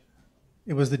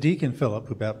it was the deacon Philip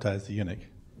who baptized the eunuch.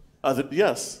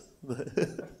 Yes.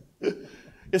 Yeah.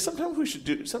 Sometimes we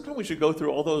should go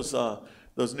through all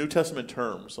those New Testament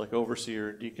terms like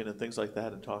overseer, deacon, and things like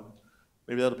that, and talk.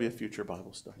 Maybe that'll be a future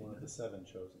Bible study. One of the 7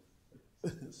 chosen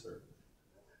to serve.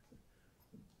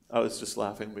 I was just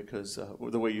laughing because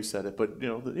the way you said it, but they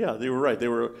were right. They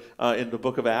were in the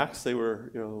book of Acts. They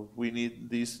were, we need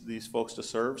these folks to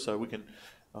serve, so we can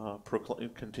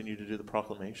continue to do the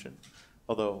proclamation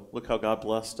Although, look how God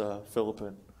blessed Philip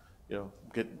and,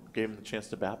 gave him the chance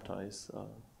to baptize.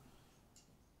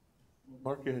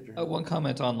 Mark, you had your hand. One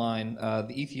comment online.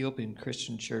 The Ethiopian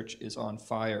Christian Church is on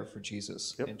fire for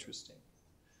Jesus. Yep. Interesting.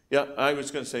 Yeah, I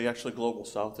was going to say actually Global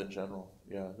South in general.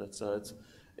 Yeah, that's it's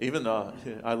even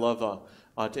I love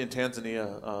in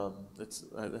Tanzania.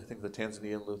 I think the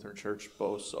Tanzanian Lutheran Church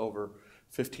boasts over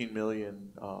 15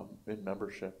 million in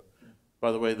membership.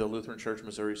 By the way, the Lutheran Church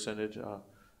Missouri Synod,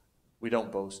 we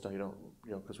don't boast. I don't,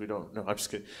 because we don't. No, I'm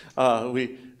just kidding.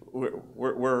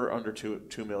 We're under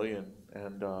 2 million,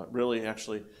 and really,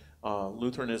 actually,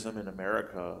 Lutheranism in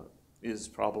America is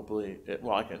probably,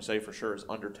 well, I can say for sure, is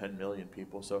under 10 million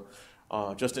people. So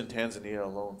just in Tanzania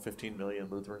alone, 15 million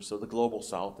Lutherans. So the global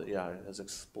South, yeah, it has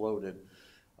exploded.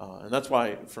 And that's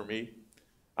why, for me,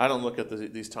 I don't look at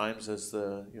these times as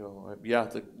the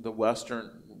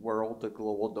Western world, the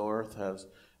global North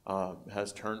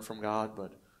has turned from God,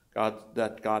 but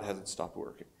God hasn't stopped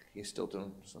working. He's still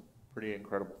doing some pretty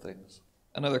incredible things.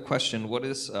 Another question. What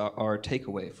is our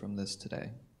takeaway from this today?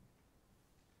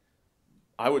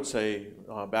 I would say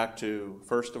back to,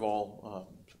 first of all,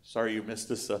 sorry you missed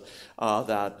this,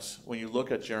 that when you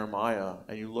look at Jeremiah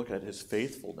and you look at his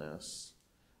faithfulness,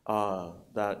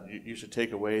 that you should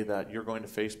take away that you're going to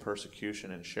face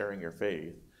persecution in sharing your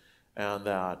faith, and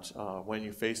that when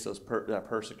you face that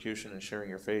persecution and sharing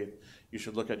your faith, you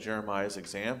should look at Jeremiah's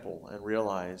example and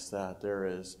realize that there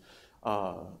is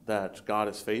that God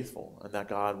is faithful and that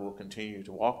God will continue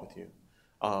to walk with you.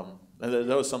 And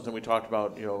that was something we talked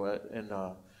about, in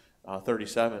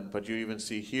 37. But you even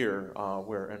see here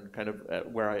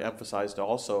where I emphasized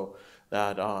also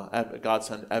that God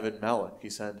sent Ebed-Melech. He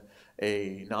sent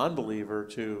a non-believer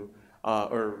to,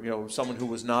 someone who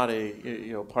was not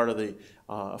part of the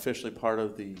officially part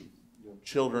of the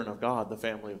children of God, the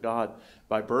family of God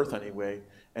by birth anyway.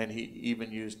 And he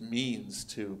even used means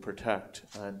to protect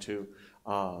and to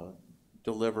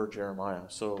deliver Jeremiah.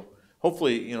 So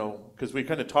hopefully, because we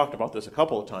kind of talked about this a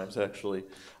couple of times actually,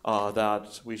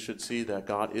 that we should see that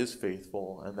God is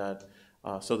faithful, and that,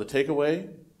 so the takeaway,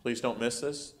 please don't miss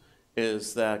this,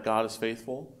 is that God is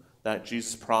faithful, that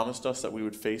Jesus promised us that we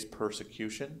would face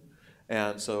persecution,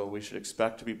 and so we should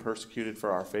expect to be persecuted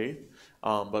for our faith,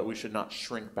 but we should not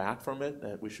shrink back from it,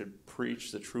 that we should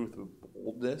preach the truth with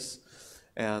boldness,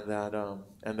 and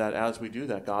that as we do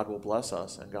that, God will bless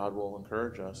us, and God will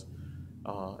encourage us,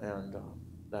 and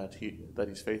that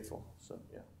he's faithful. So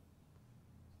yeah,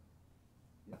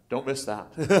 don't miss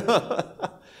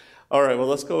that. All right, well,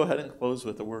 let's go ahead and close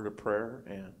with a word of prayer,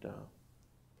 and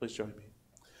please join me.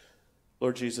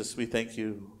 Lord Jesus, we thank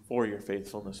you for your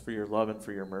faithfulness, for your love, and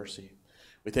for your mercy.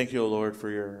 We thank you, O Lord, for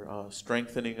your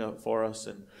strengthening for us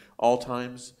in all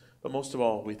times, but most of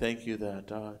all, we thank you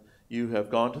that you have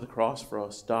gone to the cross for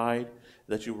us, died,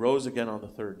 that you rose again on the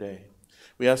third day.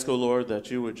 We ask, O Lord, that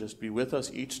you would just be with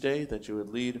us each day, that you would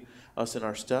lead us in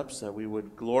our steps, that we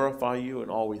would glorify you in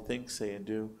all we think, say, and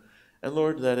do. And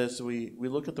Lord, that as we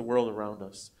look at the world around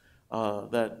us,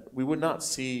 that we would not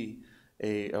see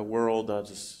a world that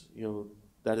is,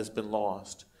 that has been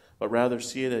lost, but rather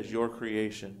see it as your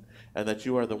creation, and that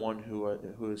you are the one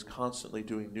who is constantly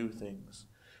doing new things.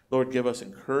 Lord, give us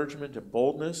encouragement and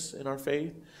boldness in our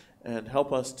faith, and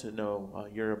help us to know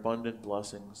your abundant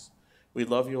blessings. We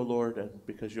love you, O Lord, and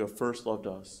because you have first loved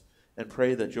us, and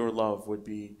pray that your love would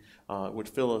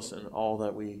fill us in all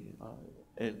that we,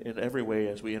 in every way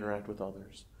as we interact with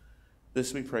others.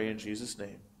 This we pray in Jesus'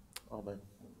 name. Amen.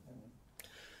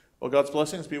 Well, God's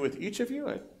blessings be with each of you.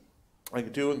 I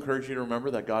do encourage you to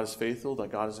remember that God is faithful,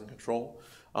 that God is in control,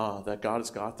 that God has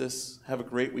got this. Have a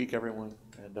great week, everyone,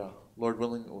 and Lord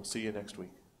willing, we'll see you next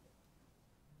week.